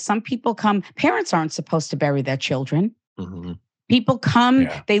to realize some people parents aren't supposed to bury their children. Mm-hmm. People come,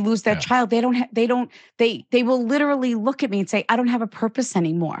 they lose their child. They will literally look at me and say, I don't have a purpose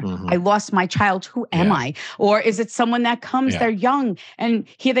anymore. Mm-hmm. I lost my child. Who am I? Or is it someone that comes, they're young and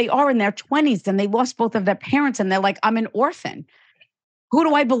here they are in their 20s and they lost both of their parents and they're like, I'm an orphan. Who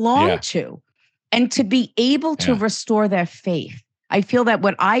do I belong to? And to be able to restore their faith. I feel that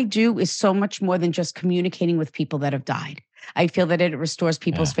what I do is so much more than just communicating with people that have died. I feel that it restores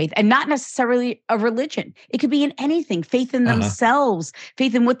people's faith, and not necessarily a religion. It could be in anything, faith in themselves,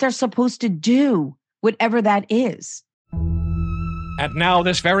 faith in what they're supposed to do, whatever that is. And now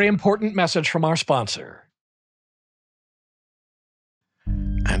this very important message from our sponsor.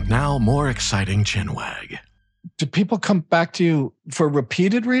 And now more exciting chinwag. Do people come back to you for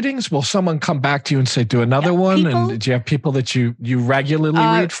repeated readings? Will someone come back to you and say, do another one? And do you have people that you regularly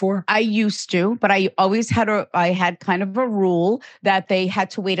read for? I used to, but I always had kind of a rule that they had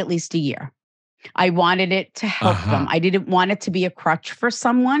to wait at least a year. I wanted it to help them. I didn't want it to be a crutch for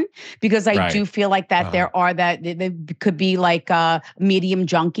someone because I do feel like that there could be like medium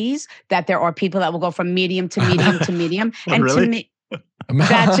junkies, that there are people that will go from medium to medium to medium. And really? To me,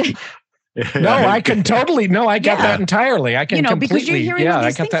 that's I can totally, I get that entirely. I can completely, because you're hearing all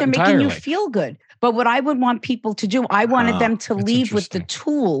these things, they're making you feel good. But what I would want people to do, I wanted them to leave with the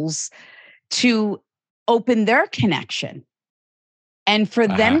tools to open their connection. And for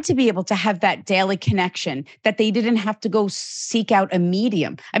them to be able to have that daily connection, that they didn't have to go seek out a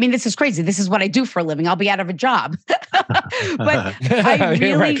medium. I mean, this is crazy. This is what I do for a living. I'll be out of a job. But I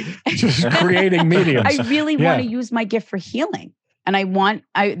really... Just creating mediums. I really want to use my gift for healing. And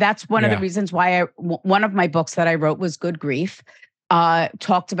that's one of the reasons why one of my books that I wrote was Good Grief,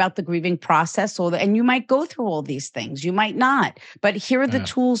 talked about the grieving process. And you might go through all these things. You might not. But here are the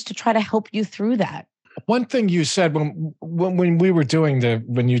tools to try to help you through that. One thing you said when we were doing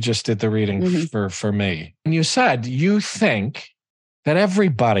when you just did the reading for me, and you said you think that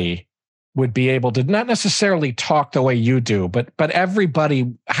everybody would be able to not necessarily talk the way you do, but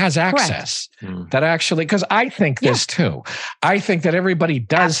everybody has access. That actually, because I think this too. I think that everybody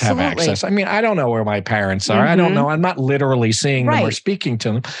does have access. I mean, I don't know where my parents are. I don't know. I'm not literally seeing them or speaking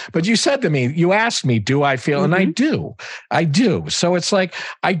to them. But you said to me, you asked me, do I feel? And I do. So it's like,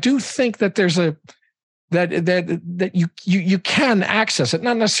 I do think that there's that you can access it,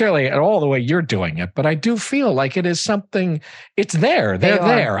 not necessarily at all the way you're doing it, but I do feel like it is something, it's there. They're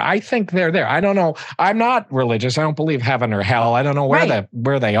there. I think they're there. I don't know. I'm not religious. I don't believe heaven or hell. I don't know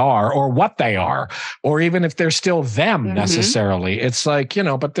where they are or what they are, or even if they're still them necessarily. It's like,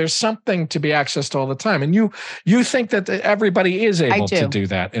 but there's something to be accessed all the time. And you think that everybody is able to do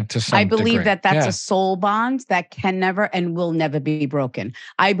that to some I believe degree. that's a soul bond that can never and will never be broken.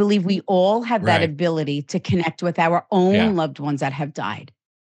 I believe we all have that ability to connect with our own loved ones that have died.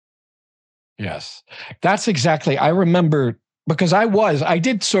 Yes, that's exactly. I remember because I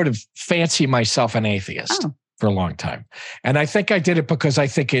did sort of fancy myself an atheist for a long time. And I think I did it because I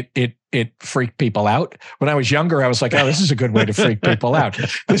think it freaked people out. When I was younger, I was like, oh, this is a good way to freak people out.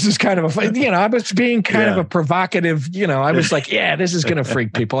 This is kind of I was being kind of a provocative, I was like, yeah, this is going to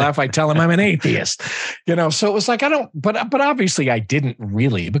freak people out if I tell them I'm an atheist, so it was like, but obviously I didn't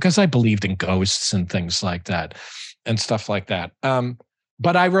really, because I believed in ghosts and things like that and stuff like that.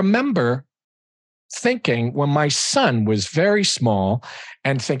 But I remember thinking when my son was very small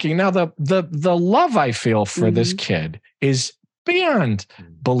and thinking, now the love I feel for this kid is beyond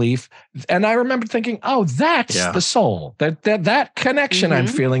belief. And I remember thinking, oh, that's the soul. That connection I'm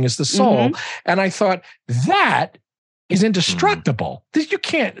feeling is the soul. And I thought that is indestructible. You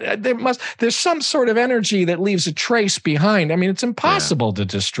can't, there's some sort of energy that leaves a trace behind. I mean, it's impossible to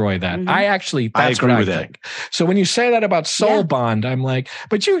destroy that. I agree with that. So when you say that about soul bond, I'm like,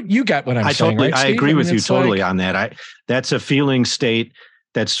 but you get what I'm saying, right, I Steve? agree with you totally on that. That's a feeling state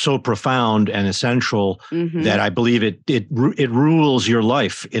that's so profound and essential that I believe it rules your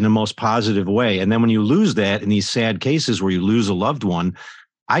life in the most positive way. And then when you lose that in these sad cases where you lose a loved one,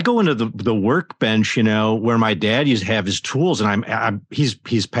 I go into the workbench, where my dad used to have his tools, and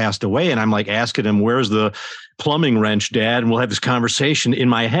he's passed away, and I'm like asking him, "Where's the plumbing wrench, Dad?" And we'll have this conversation in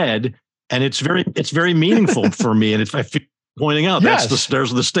my head, and it's very meaningful for me. And I feel pointing out there's the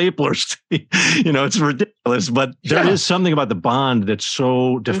staplers. It's ridiculous, but there is something about the bond that's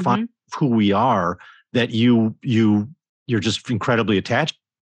so defined who we are that you're just incredibly attached.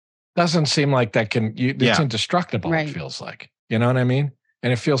 Doesn't seem like that it's indestructible. It feels like, you know what I mean?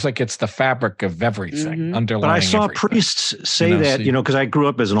 And it feels like it's the fabric of everything, underlying. But I saw everything. Priests say that, because I grew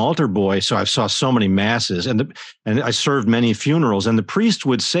up as an altar boy, so I saw so many masses, and I served many funerals, and the priest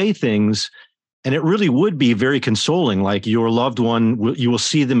would say things, and it really would be very consoling. Like, your loved one, you will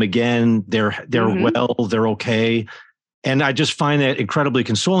see them again. They're well, they're okay. And I just find that incredibly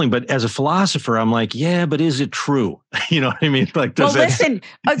consoling. But as a philosopher, I'm like, yeah, but is it true? You know what I mean? Like, listen.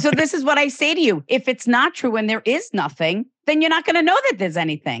 So this is what I say to you: if it's not true and there is nothing, then you're not going to know that there's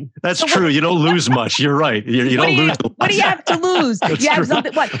anything. That's true. You don't lose much. You're right. You don't lose. What do you have to lose? You have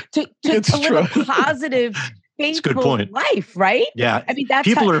something. What to live a positive, faithful life, right? Yeah. I mean, that's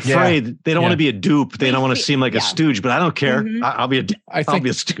people are afraid. Yeah. They don't want to be a dupe. They don't want to seem like a stooge. But I don't care. I'll be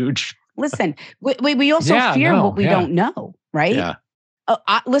a stooge. Listen, we also fear what we don't know, right? Yeah.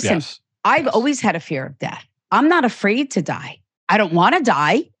 Listen, I've always had a fear of death. I'm not afraid to die. I don't want to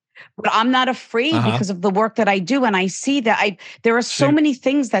die, but I'm not afraid because of the work that I do. And I see that there are so many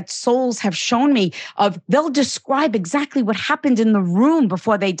things that souls have shown me they'll describe exactly what happened in the room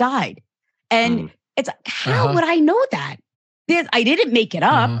before they died. And it's like, how would I know that? I didn't make it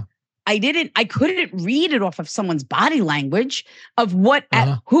up. I couldn't read it off of someone's body language of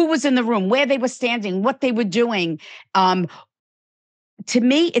who was in the room, where they were standing, what they were doing. To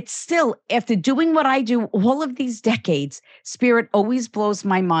me, it's still, after doing what I do all of these decades, spirit always blows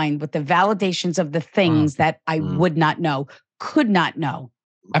my mind with the validations of the things that I would not know, could not know.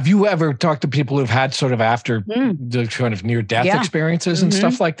 Have you ever talked to people who've had sort of after the kind of near-death experiences and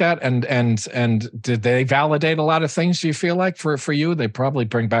stuff like that? And did they validate a lot of things, do you feel like, for you? They probably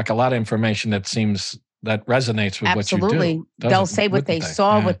bring back a lot of information that resonates with what you do. Absolutely. They'll say what they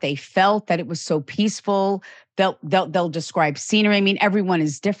saw, what they felt, that it was so peaceful. They'll describe scenery. I mean, everyone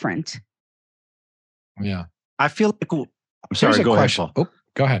is different. Yeah. I feel like, I'm sorry, go ahead, Paul. Oh,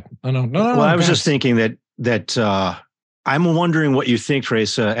 go ahead. No. Well, I was just thinking that I'm wondering what you think,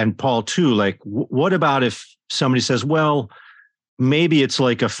 Theresa, and Paul too. Like, what about if somebody says, well, maybe it's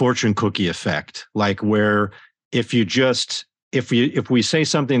like a fortune cookie effect, like where if we say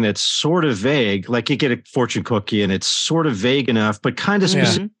something that's sort of vague, like you get a fortune cookie and it's sort of vague enough, but kind of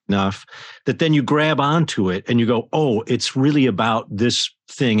specific enough that then you grab onto it and you go, oh, it's really about this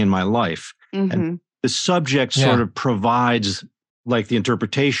thing in my life. And the subject sort of provides like the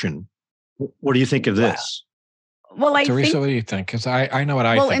interpretation. What do you think of this? Well, Theresa, what do you think? Because I know what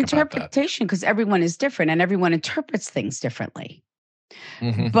I think about that. Well, interpretation, because everyone is different and everyone interprets things differently.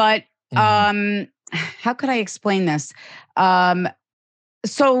 Mm-hmm. But how could I explain this?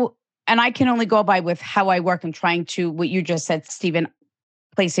 So, and I can only go by with how I work and trying to, what you just said, Stephen,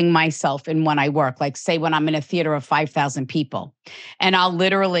 placing myself in when I work. Like say when I'm in a theater of 5,000 people and I'll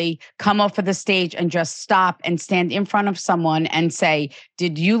literally come off of the stage and just stop and stand in front of someone and say,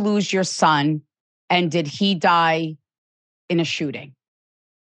 did you lose your son? And did he die in a shooting?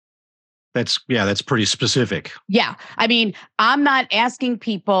 That's pretty specific. Yeah. I mean, I'm not asking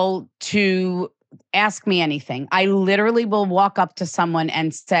people to ask me anything. I literally will walk up to someone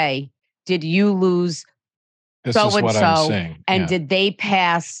and say, did you lose so and so? And did they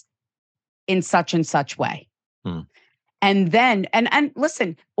pass in such and such way? And then, and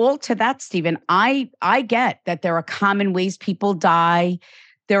listen, all to that, Stephen, I get that there are common ways people die.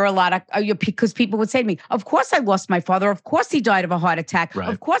 There are a lot of, because people would say to me, of course I lost my father. Of course he died of a heart attack. Right.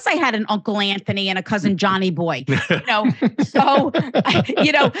 Of course I had an Uncle Anthony and a cousin Johnny Boy. So,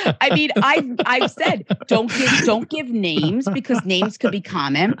 I mean, I've said, don't give names because names could be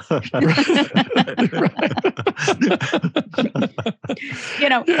common. I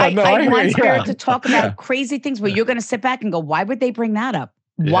want Spirit to talk about crazy things where you're going to sit back and go, why would they bring that up?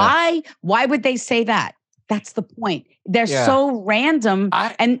 Yeah. Why would they say that? That's the point. They're so random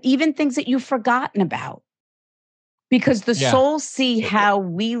and even things that you've forgotten about. Because the souls see how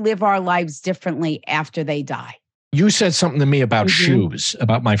we live our lives differently after they die. You said something to me about shoes,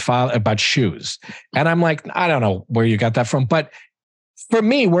 about my father, about shoes. And I'm like, I don't know where you got that from. But for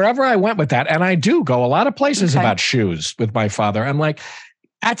me, wherever I went with that, and I do go a lot of places about shoes with my father, I'm like,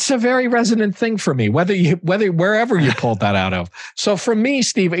 that's a very resonant thing for me, wherever you pulled that out of. So for me,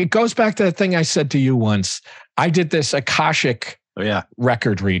 Steve, it goes back to the thing I said to you once. I did this Akashic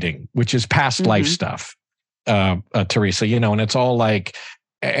record reading, which is past life stuff, Theresa, and it's all like,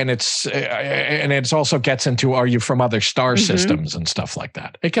 and it's also gets into, are you from other star systems and stuff like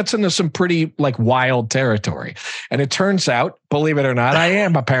that. It gets into some pretty like wild territory. And it turns out, believe it or not, I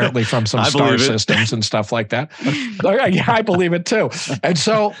am apparently from some star systems and stuff like that. Yeah, I believe it too. And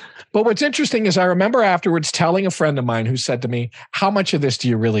so, but what's interesting is I remember afterwards telling a friend of mine who said to me, how much of this do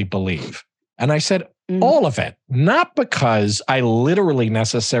you really believe? And I said, all of it, not because I literally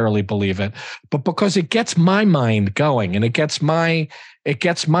necessarily believe it, but because it gets my mind going and it gets my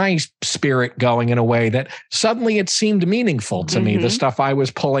spirit going in a way that suddenly it seeed meaningful to me, the stuff I was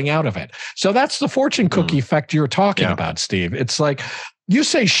pulling out of it. So that's the fortune cookie effect you're talking about, Steve. It's like, you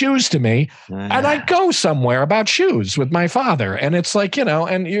say shoes to me and I go somewhere about shoes with my father. And it's like,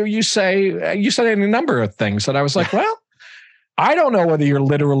 and you said any number of things that I was like, well, I don't know whether you're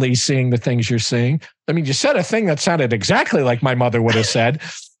literally seeing the things you're seeing. I mean, you said a thing that sounded exactly like my mother would have said,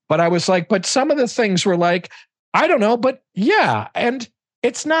 but I was like, but some of the things were like, I don't know, but yeah. And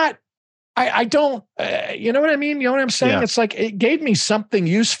it's not, I don't, you know what I mean? You know what I'm saying? Yeah. It's like, it gave me something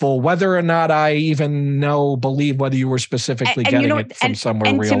useful, whether or not I even believe whether you were specifically getting it from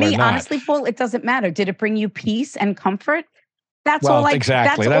somewhere real or not. And to me, honestly, Paul, it doesn't matter. Did it bring you peace and comfort? That's all I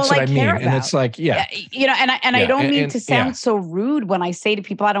exactly. That's what I mean. About. And it's like, and I don't mean to sound so rude when I say to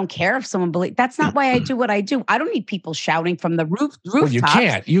people, I don't care if someone believes. That's not why I do what I do. I don't need people shouting from the rooftops. Well, you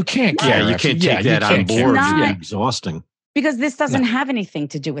can't. You can't. Yeah, you can't take that on board. It's exhausting. Because this doesn't have anything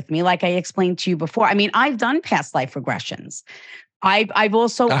to do with me, like I explained to you before. I mean, I've done past life regressions. I've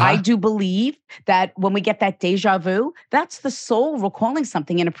also, I do believe that when we get that deja vu, that's the soul recalling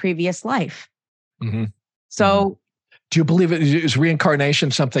something in a previous life. So. Do you believe is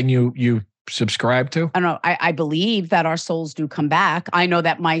reincarnation something you subscribe to? I don't know. I believe that our souls do come back. I know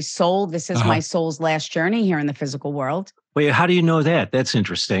that my soul, this is my soul's last journey here in the physical world. Wait, how do you know that? That's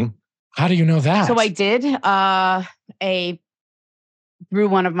interesting. How do you know that? So I did through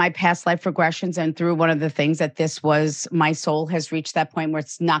one of my past life regressions and through one of the things that this was, my soul has reached that point where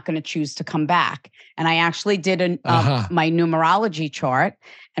it's not going to choose to come back. And I actually did my numerology chart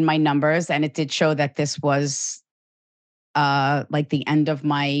and my numbers, and it did show that this was like the end of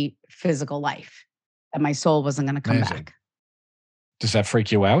my physical life, that my soul wasn't going to come back. Does that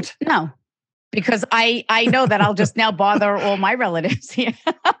freak you out? No, because I know that I'll just now bother all my relatives here.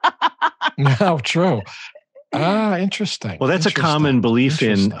 No, true. Interesting. Well, that's a common belief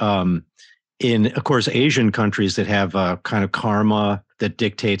in, of course, Asian countries that have a kind of karma that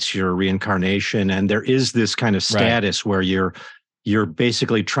dictates your reincarnation. And there is this kind of status where you're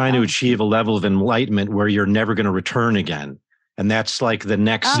basically trying to achieve a level of enlightenment where you're never going to return again. And that's like the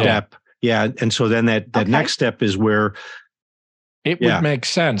next step. Yeah. And so then that next step is where It would make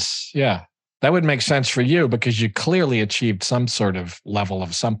sense. Yeah. That would make sense for you because you clearly achieved some sort of level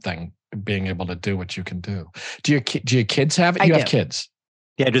of something, being able to do what you can do. Do your kids have it? You have kids.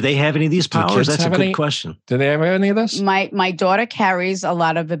 Yeah. Do they have any of these powers? That's a good question. Do they have any of this? My daughter carries a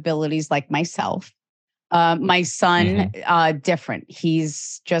lot of abilities like myself. My son, different.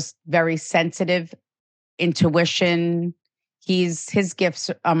 He's just very sensitive, intuition. His gifts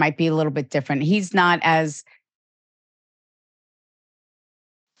might be a little bit different. He's not as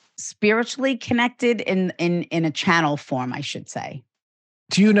spiritually connected in a channel form, I should say.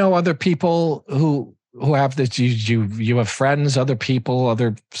 Do you know other people who have this? You have friends, other people,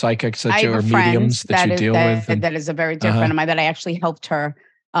 other psychics that you are mediums that you deal with? That is a very dear friend of mine that I actually helped her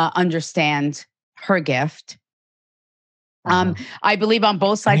understand her gift. I believe on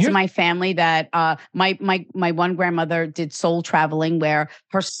both sides of my family that my one grandmother did soul traveling where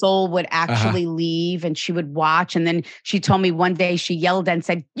her soul would actually leave and she would watch. And then she told me one day she yelled and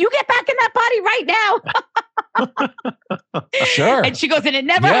said, "You get back in that body right now." Sure. And she goes, and it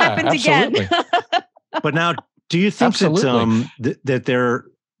never happens again. But now, do you think that their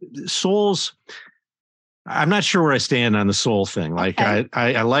souls... I'm not sure where I stand on the soul thing. Like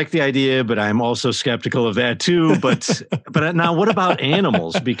I like the idea, but I'm also skeptical of that too. But now what about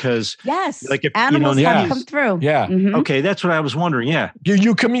animals? Because like if, animals have come through. Yeah. Mm-hmm. Okay. That's what I was wondering. Yeah.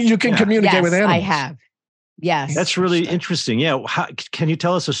 You can communicate with animals. I have. Yes. That's really interesting. Yeah. Can you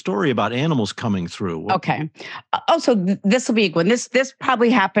tell us a story about animals coming through? Okay. So this will be a good one. This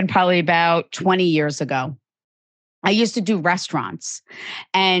probably happened about 20 years ago. I used to do restaurants,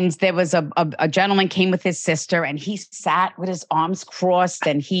 and there was a gentleman came with his sister, and he sat with his arms crossed,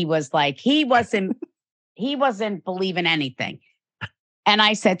 and he was like, he wasn't believing anything. And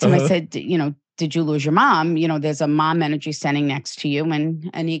I said to him, I said, did you lose your mom? There's a mom energy standing next to you.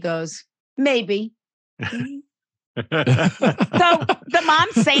 And he goes, maybe. So the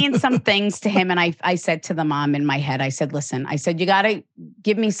mom's saying some things to him. And I said to the mom in my head, I said, listen, I said, you got to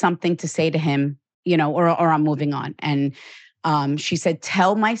give me something to say to him, or I'm moving on. And she said,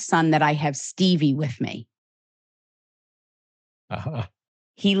 tell my son that I have Stevie with me.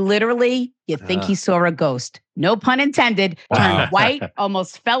 He literally, you think he saw a ghost. No pun intended. Turned white,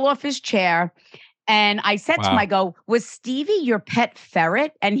 almost fell off his chair. And I said to him, I go, was Stevie your pet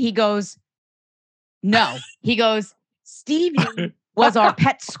ferret? And he goes, no. He goes, Stevie was our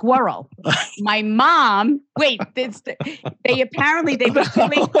pet squirrel. My mom, they were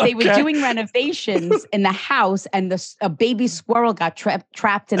doing renovations in the house, and a baby squirrel got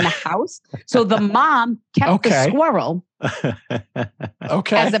trapped in the house. So the mom kept the squirrel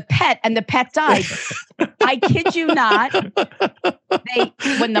as a pet, and the pet died. I kid you not.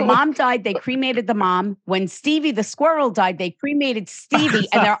 When the mom died, they cremated the mom. When Stevie the squirrel died, they cremated Stevie,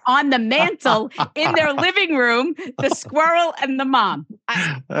 and they're on the mantle in their living room, the squirrel and the mom.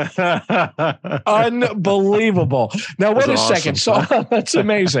 Unbelievable. Now, wait a second. So that's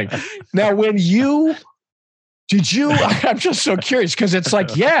amazing. Now, I'm just so curious because it's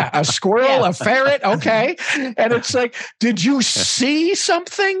like, a squirrel, a ferret. Okay. And it's like, did you see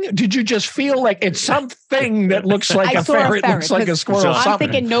something? Did you just feel like it's something that looks like a ferret, looks like a squirrel? I'm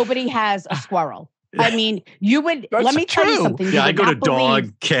thinking nobody has a squirrel. I mean, you would, let me tell you something. Yeah, I go to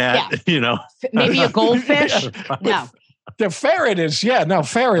dog, cat, Maybe a goldfish. No. The ferret is,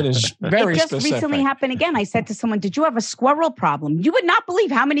 ferret is very specific. It just recently happened again. I said to someone, did you have a squirrel problem? You would not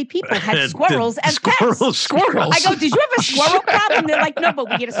believe how many people had squirrels as pets. Squirrels. I go, did you have a squirrel problem? They're like, no, but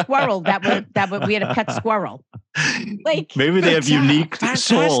we had a squirrel. We had a pet squirrel. Like, maybe they have unique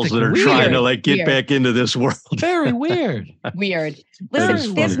souls that are trying to get back into this world. Very weird.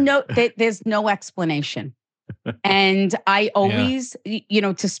 Listen, there's no explanation. And I always,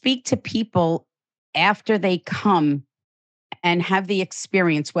 to speak to people after they come and have the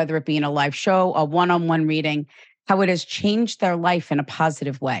experience, whether it be in a live show, a one-on-one reading, how it has changed their life in a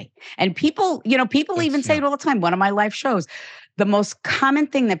positive way. And people even say it all the time. One of my live shows, the most common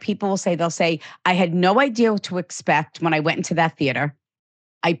thing that people will say, they'll say, I had no idea what to expect when I went into that theater.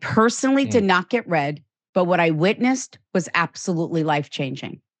 I personally did not get read, but what I witnessed was absolutely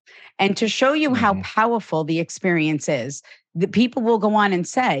life-changing. And to show you how powerful the experience is, the people will go on and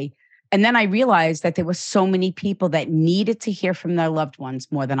say, and then I realized that there were so many people that needed to hear from their loved ones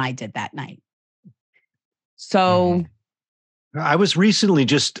more than I did that night. So I was recently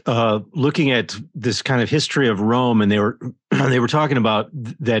just looking at this kind of history of Rome, and they were talking about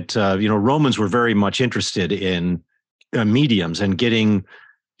that Romans were very much interested in mediums and getting,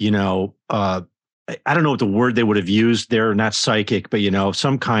 I don't know what the word they would have used. They're not psychic, but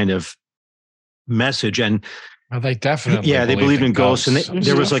some kind of message. And Well, they definitely they believed in ghosts, and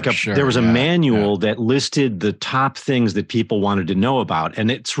there was like there was a manual that listed the top things that people wanted to know about,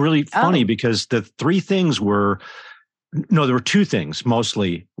 and it's really funny because the three things were there were two things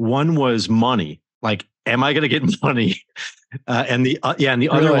mostly. One was money, like am I going to get money, and the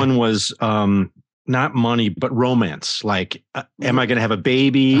other one was not money but romance, like am I going to have a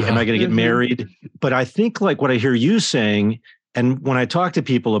baby, am I going to get married? But I think like what I hear you saying. And when I talk to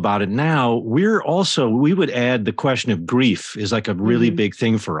people about it now, we would add the question of grief is like a really big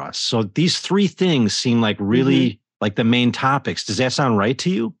thing for us. So these three things seem like really like the main topics. Does that sound right to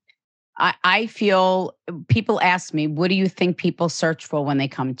you? I feel people ask me, what do you think people search for when they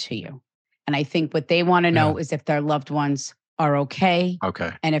come to you? And I think what they want to know is if their loved ones are okay.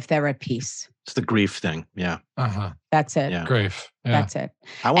 Okay. And if they're at peace. It's the grief thing. Yeah. That's it. Yeah. Grief. Yeah. That's it.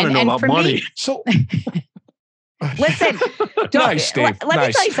 I want to know about money. So... Listen, nice, Steve. Let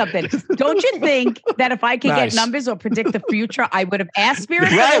me tell you something. Don't you think that if I could get numbers or predict the future, I would have asked Spirit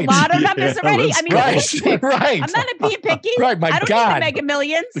for a lot of numbers already? I mean, right. I'm not being picky. Right, my I don't God. need the Mega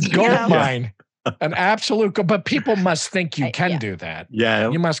Millions. The gold mine. An absolute, but people must think you can do that.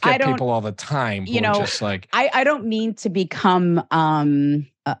 Yeah. You must get people all the time who are just like... I don't mean to become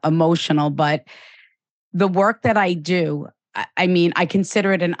emotional, but the work that I do, I mean, I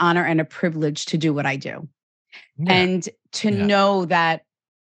consider it an honor and a privilege to do what I do. Yeah. And to know that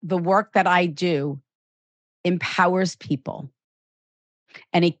the work that I do empowers people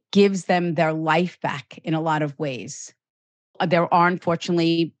and it gives them their life back in a lot of ways. There are,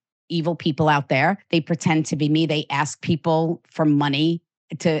 unfortunately, evil people out there. They pretend to be me. They ask people for money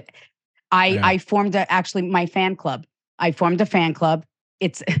to... I formed my fan club. I formed a fan club.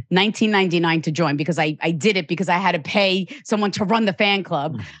 It's $19.99 to join because I did it because I had to pay someone to run the fan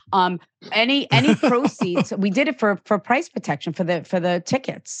club. Any proceeds, we did it for price protection for the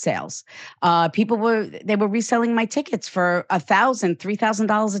tickets sales. People were reselling my tickets for $1,000,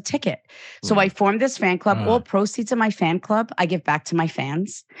 $3,000 a ticket. So I formed this fan club. All proceeds of my fan club I give back to my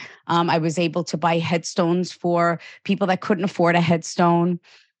fans. I was able to buy headstones for people that couldn't afford a headstone.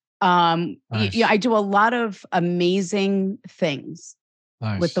 Nice. I do a lot of amazing things.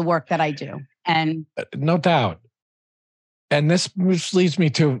 Nice. With the work that I do. And no doubt. And this leads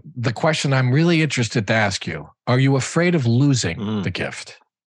me to the question I'm really interested to ask you. Are you afraid of losing the gift?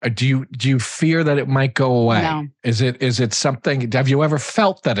 Do you fear that it might go away? No. Is it something, have you ever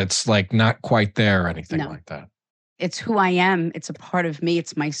felt that it's like not quite there or anything like that? It's who I am. It's a part of me.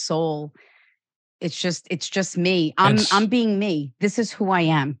 It's my soul. It's just me. I'm being me. This is who I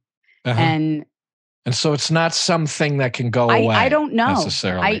am. And so it's not something that can go away. I don't know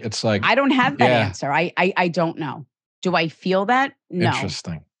necessarily. It's like I don't have that answer. I don't know. Do I feel that? No.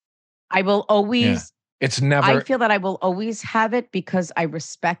 Interesting. I will always. Yeah. It's never. I feel that I will always have it because I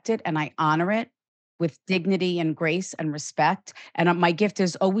respect it and I honor it with dignity and grace and respect. And my gift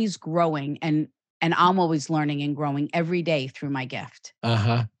is always growing, and I'm always learning and growing every day through my gift.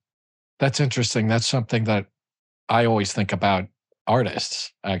 That's interesting. That's something that I always think about.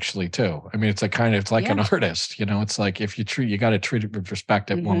 Artists actually too. I mean, it's like an artist, it's like if you got to treat it with respect.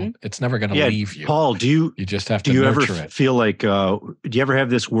 It won't, it's never going to leave you. Paul, you just have to nurture it. Feel like, do you ever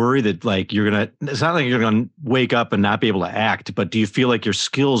have this worry that like it's not like you're going to wake up and not be able to act, but do you feel like your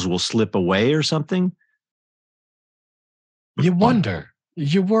skills will slip away or something? You wonder,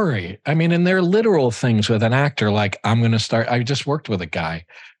 you worry. I mean, and there are literal things with an actor. Like I just worked with a guy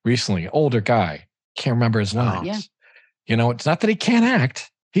recently, older guy. Can't remember his lines. Yeah. It's not that he can't act.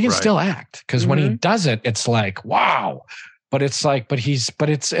 He can still act because when he does it, it's like, wow. But it's like,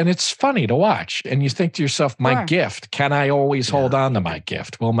 it's funny to watch. And you think to yourself, my gift, can I always hold on to my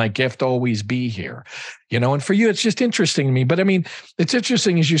gift? Will my gift always be here? And for you, it's just interesting to me. But I mean, it's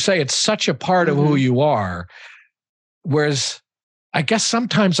interesting, as you say, it's such a part of who you are. Whereas I guess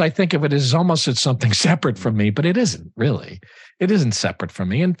sometimes I think of it as almost it's something separate from me, but it isn't really. It isn't separate from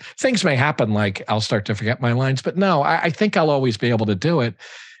me. And things may happen like I'll start to forget my lines, but no, I think I'll always be able to do it.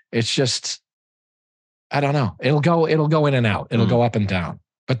 It's just, I don't know. It'll go in and out. It'll go up and down.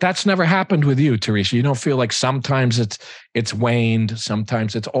 But that's never happened with you, Theresa. You don't feel like sometimes it's waned.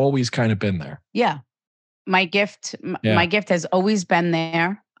 Sometimes it's always kind of been there. Yeah. My gift has always been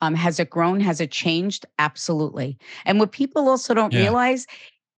there. Has it grown? Has it changed? Absolutely. And what people also don't realize,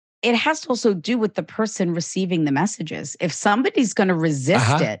 it has to also do with the person receiving the messages. If somebody's going to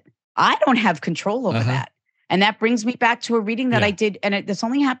resist it, I don't have control over that. And that brings me back to a reading that I did. And this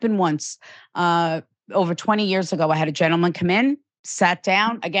only happened once, over 20 years ago. I had a gentleman come in, sat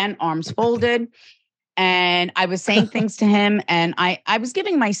down, again, arms folded. And I was saying things to him, and I was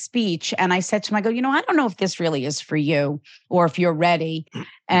giving my speech, and I said to him, I go, I don't know if this really is for you or if you're ready.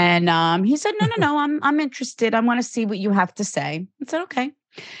 And he said, no, I'm interested. I want to see what you have to say. I said, okay.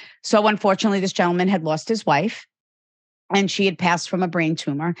 So unfortunately, this gentleman had lost his wife, and she had passed from a brain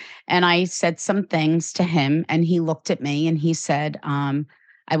tumor. And I said some things to him, and he looked at me and he said, I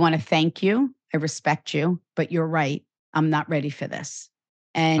want to thank you. I respect you, but you're right. I'm not ready for this.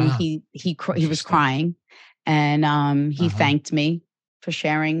 And he was crying, and he thanked me for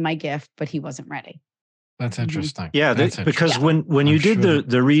sharing my gift, but he wasn't ready. That's interesting. Yeah, because when you did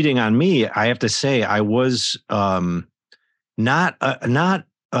the reading on me, I have to say I was not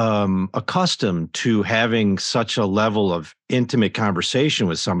accustomed to having such a level of intimate conversation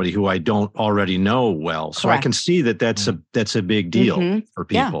with somebody who I don't already know well. So I can see that that's a big deal for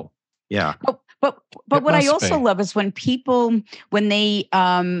people. Yeah. But what I also love is when people, when they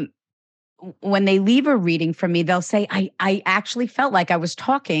leave a reading from me, they'll say, I actually felt like I was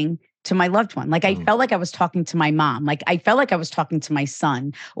talking to my loved one. Like I felt like I was talking to my mom. Like I felt like I was talking to my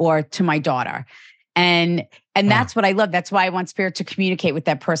son or to my daughter. And that's what I love. That's why I want Spirit to communicate with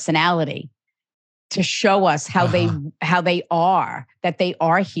that personality, to show us how they are, that they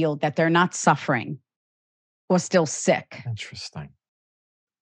are healed, that they're not suffering or still sick. Interesting.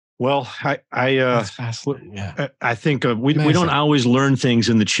 Well, That's fascinating. Yeah. I think we don't always learn things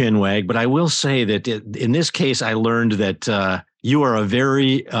in the chin wag, but I will say that in this case, I learned that you are a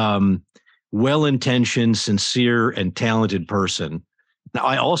very well-intentioned, sincere, and talented person. Now,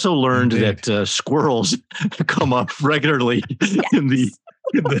 I also learned that squirrels come up regularly in the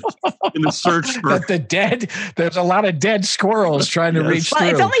search for there's a lot of dead squirrels trying to reach through.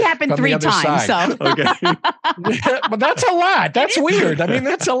 It's only happened 3 times. So okay. But that's a lot. That's weird. I mean,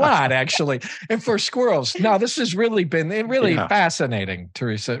 that's a lot, actually. And for squirrels, no, this has really been fascinating,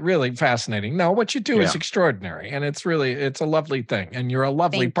 Theresa. Really fascinating. No, what you do is extraordinary, and it's a lovely thing. And you're a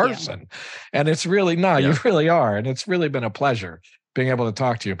lovely person, and it's really you really are, and it's really been a pleasure being able to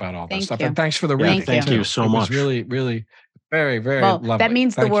talk to you about all this stuff. And thanks for the reading. Thank you so much. Really, really. Very, very lovely. That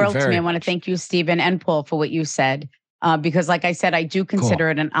means the world to me. I want to thank you, Stephen and Paul, for what you said. Because like I said, I do consider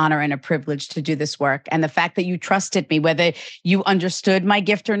it an honor and a privilege to do this work. And the fact that you trusted me, whether you understood my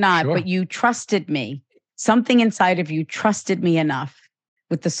gift or not, but you trusted me. Something inside of you trusted me enough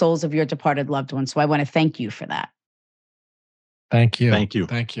with the souls of your departed loved ones. So I want to thank you for that. Thank you. Thank you.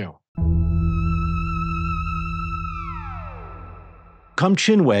 Thank you. Come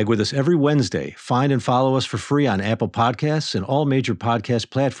chinwag with us every Wednesday. Find and follow us for free on Apple Podcasts and all major podcast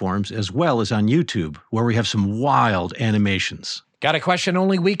platforms, as well as on YouTube, where we have some wild animations. Got a question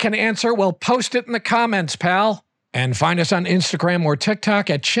only we can answer? Well, post it in the comments, pal. And find us on Instagram or TikTok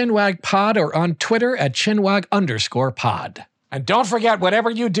at ChinwagPod or on Twitter at Chinwag_pod. And don't forget,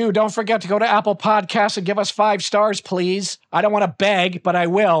 whatever you do, don't forget to go to Apple Podcasts and give us 5 stars, please. I don't want to beg, but I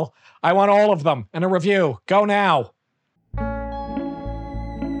will. I want all of them and a review. Go now.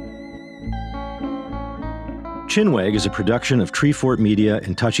 Chinwag is a production of Treefort Media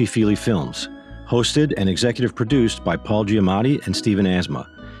and Touchy Feely Films. Hosted and executive produced by Paul Giamatti and Stephen Asma.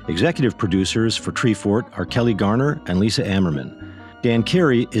 Executive producers for Treefort are Kelly Garner and Lisa Ammerman. Dan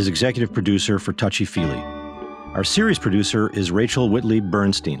Carey is executive producer for Touchy Feely. Our series producer is Rachel Whitley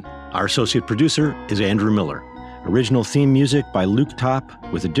Bernstein. Our associate producer is Andrew Miller. Original theme music by Luke Topp,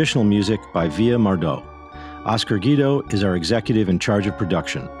 with additional music by Via Mardot. Oscar Guido is our executive in charge of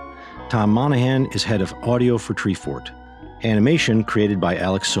production. Tom Monahan is head of audio for Treefort. Animation created by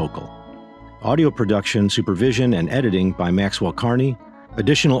Alex Sokol. Audio production, supervision, and editing by Maxwell Carney.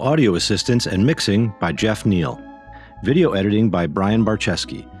 Additional audio assistance and mixing by Jeff Neal. Video editing by Brian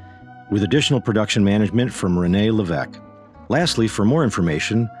Barczewski, with additional production management from Renee Levesque. Lastly, for more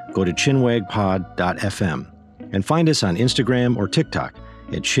information, go to chinwagpod.fm and find us on Instagram or TikTok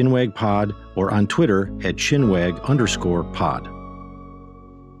at chinwagpod or on Twitter at chinwag_pod.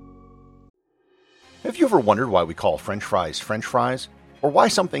 Have you ever wondered why we call French fries, or why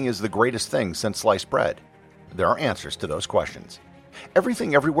something is the greatest thing since sliced bread? There are answers to those questions.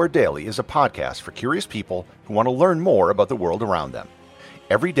 Everything Everywhere Daily is a podcast for curious people who want to learn more about the world around them.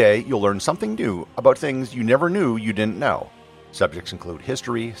 Every day, you'll learn something new about things you never knew you didn't know. Subjects include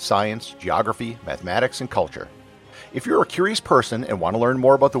history, science, geography, mathematics, and culture. If you're a curious person and want to learn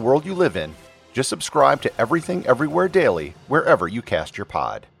more about the world you live in, just subscribe to Everything Everywhere Daily wherever you cast your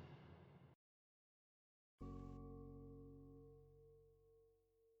pod.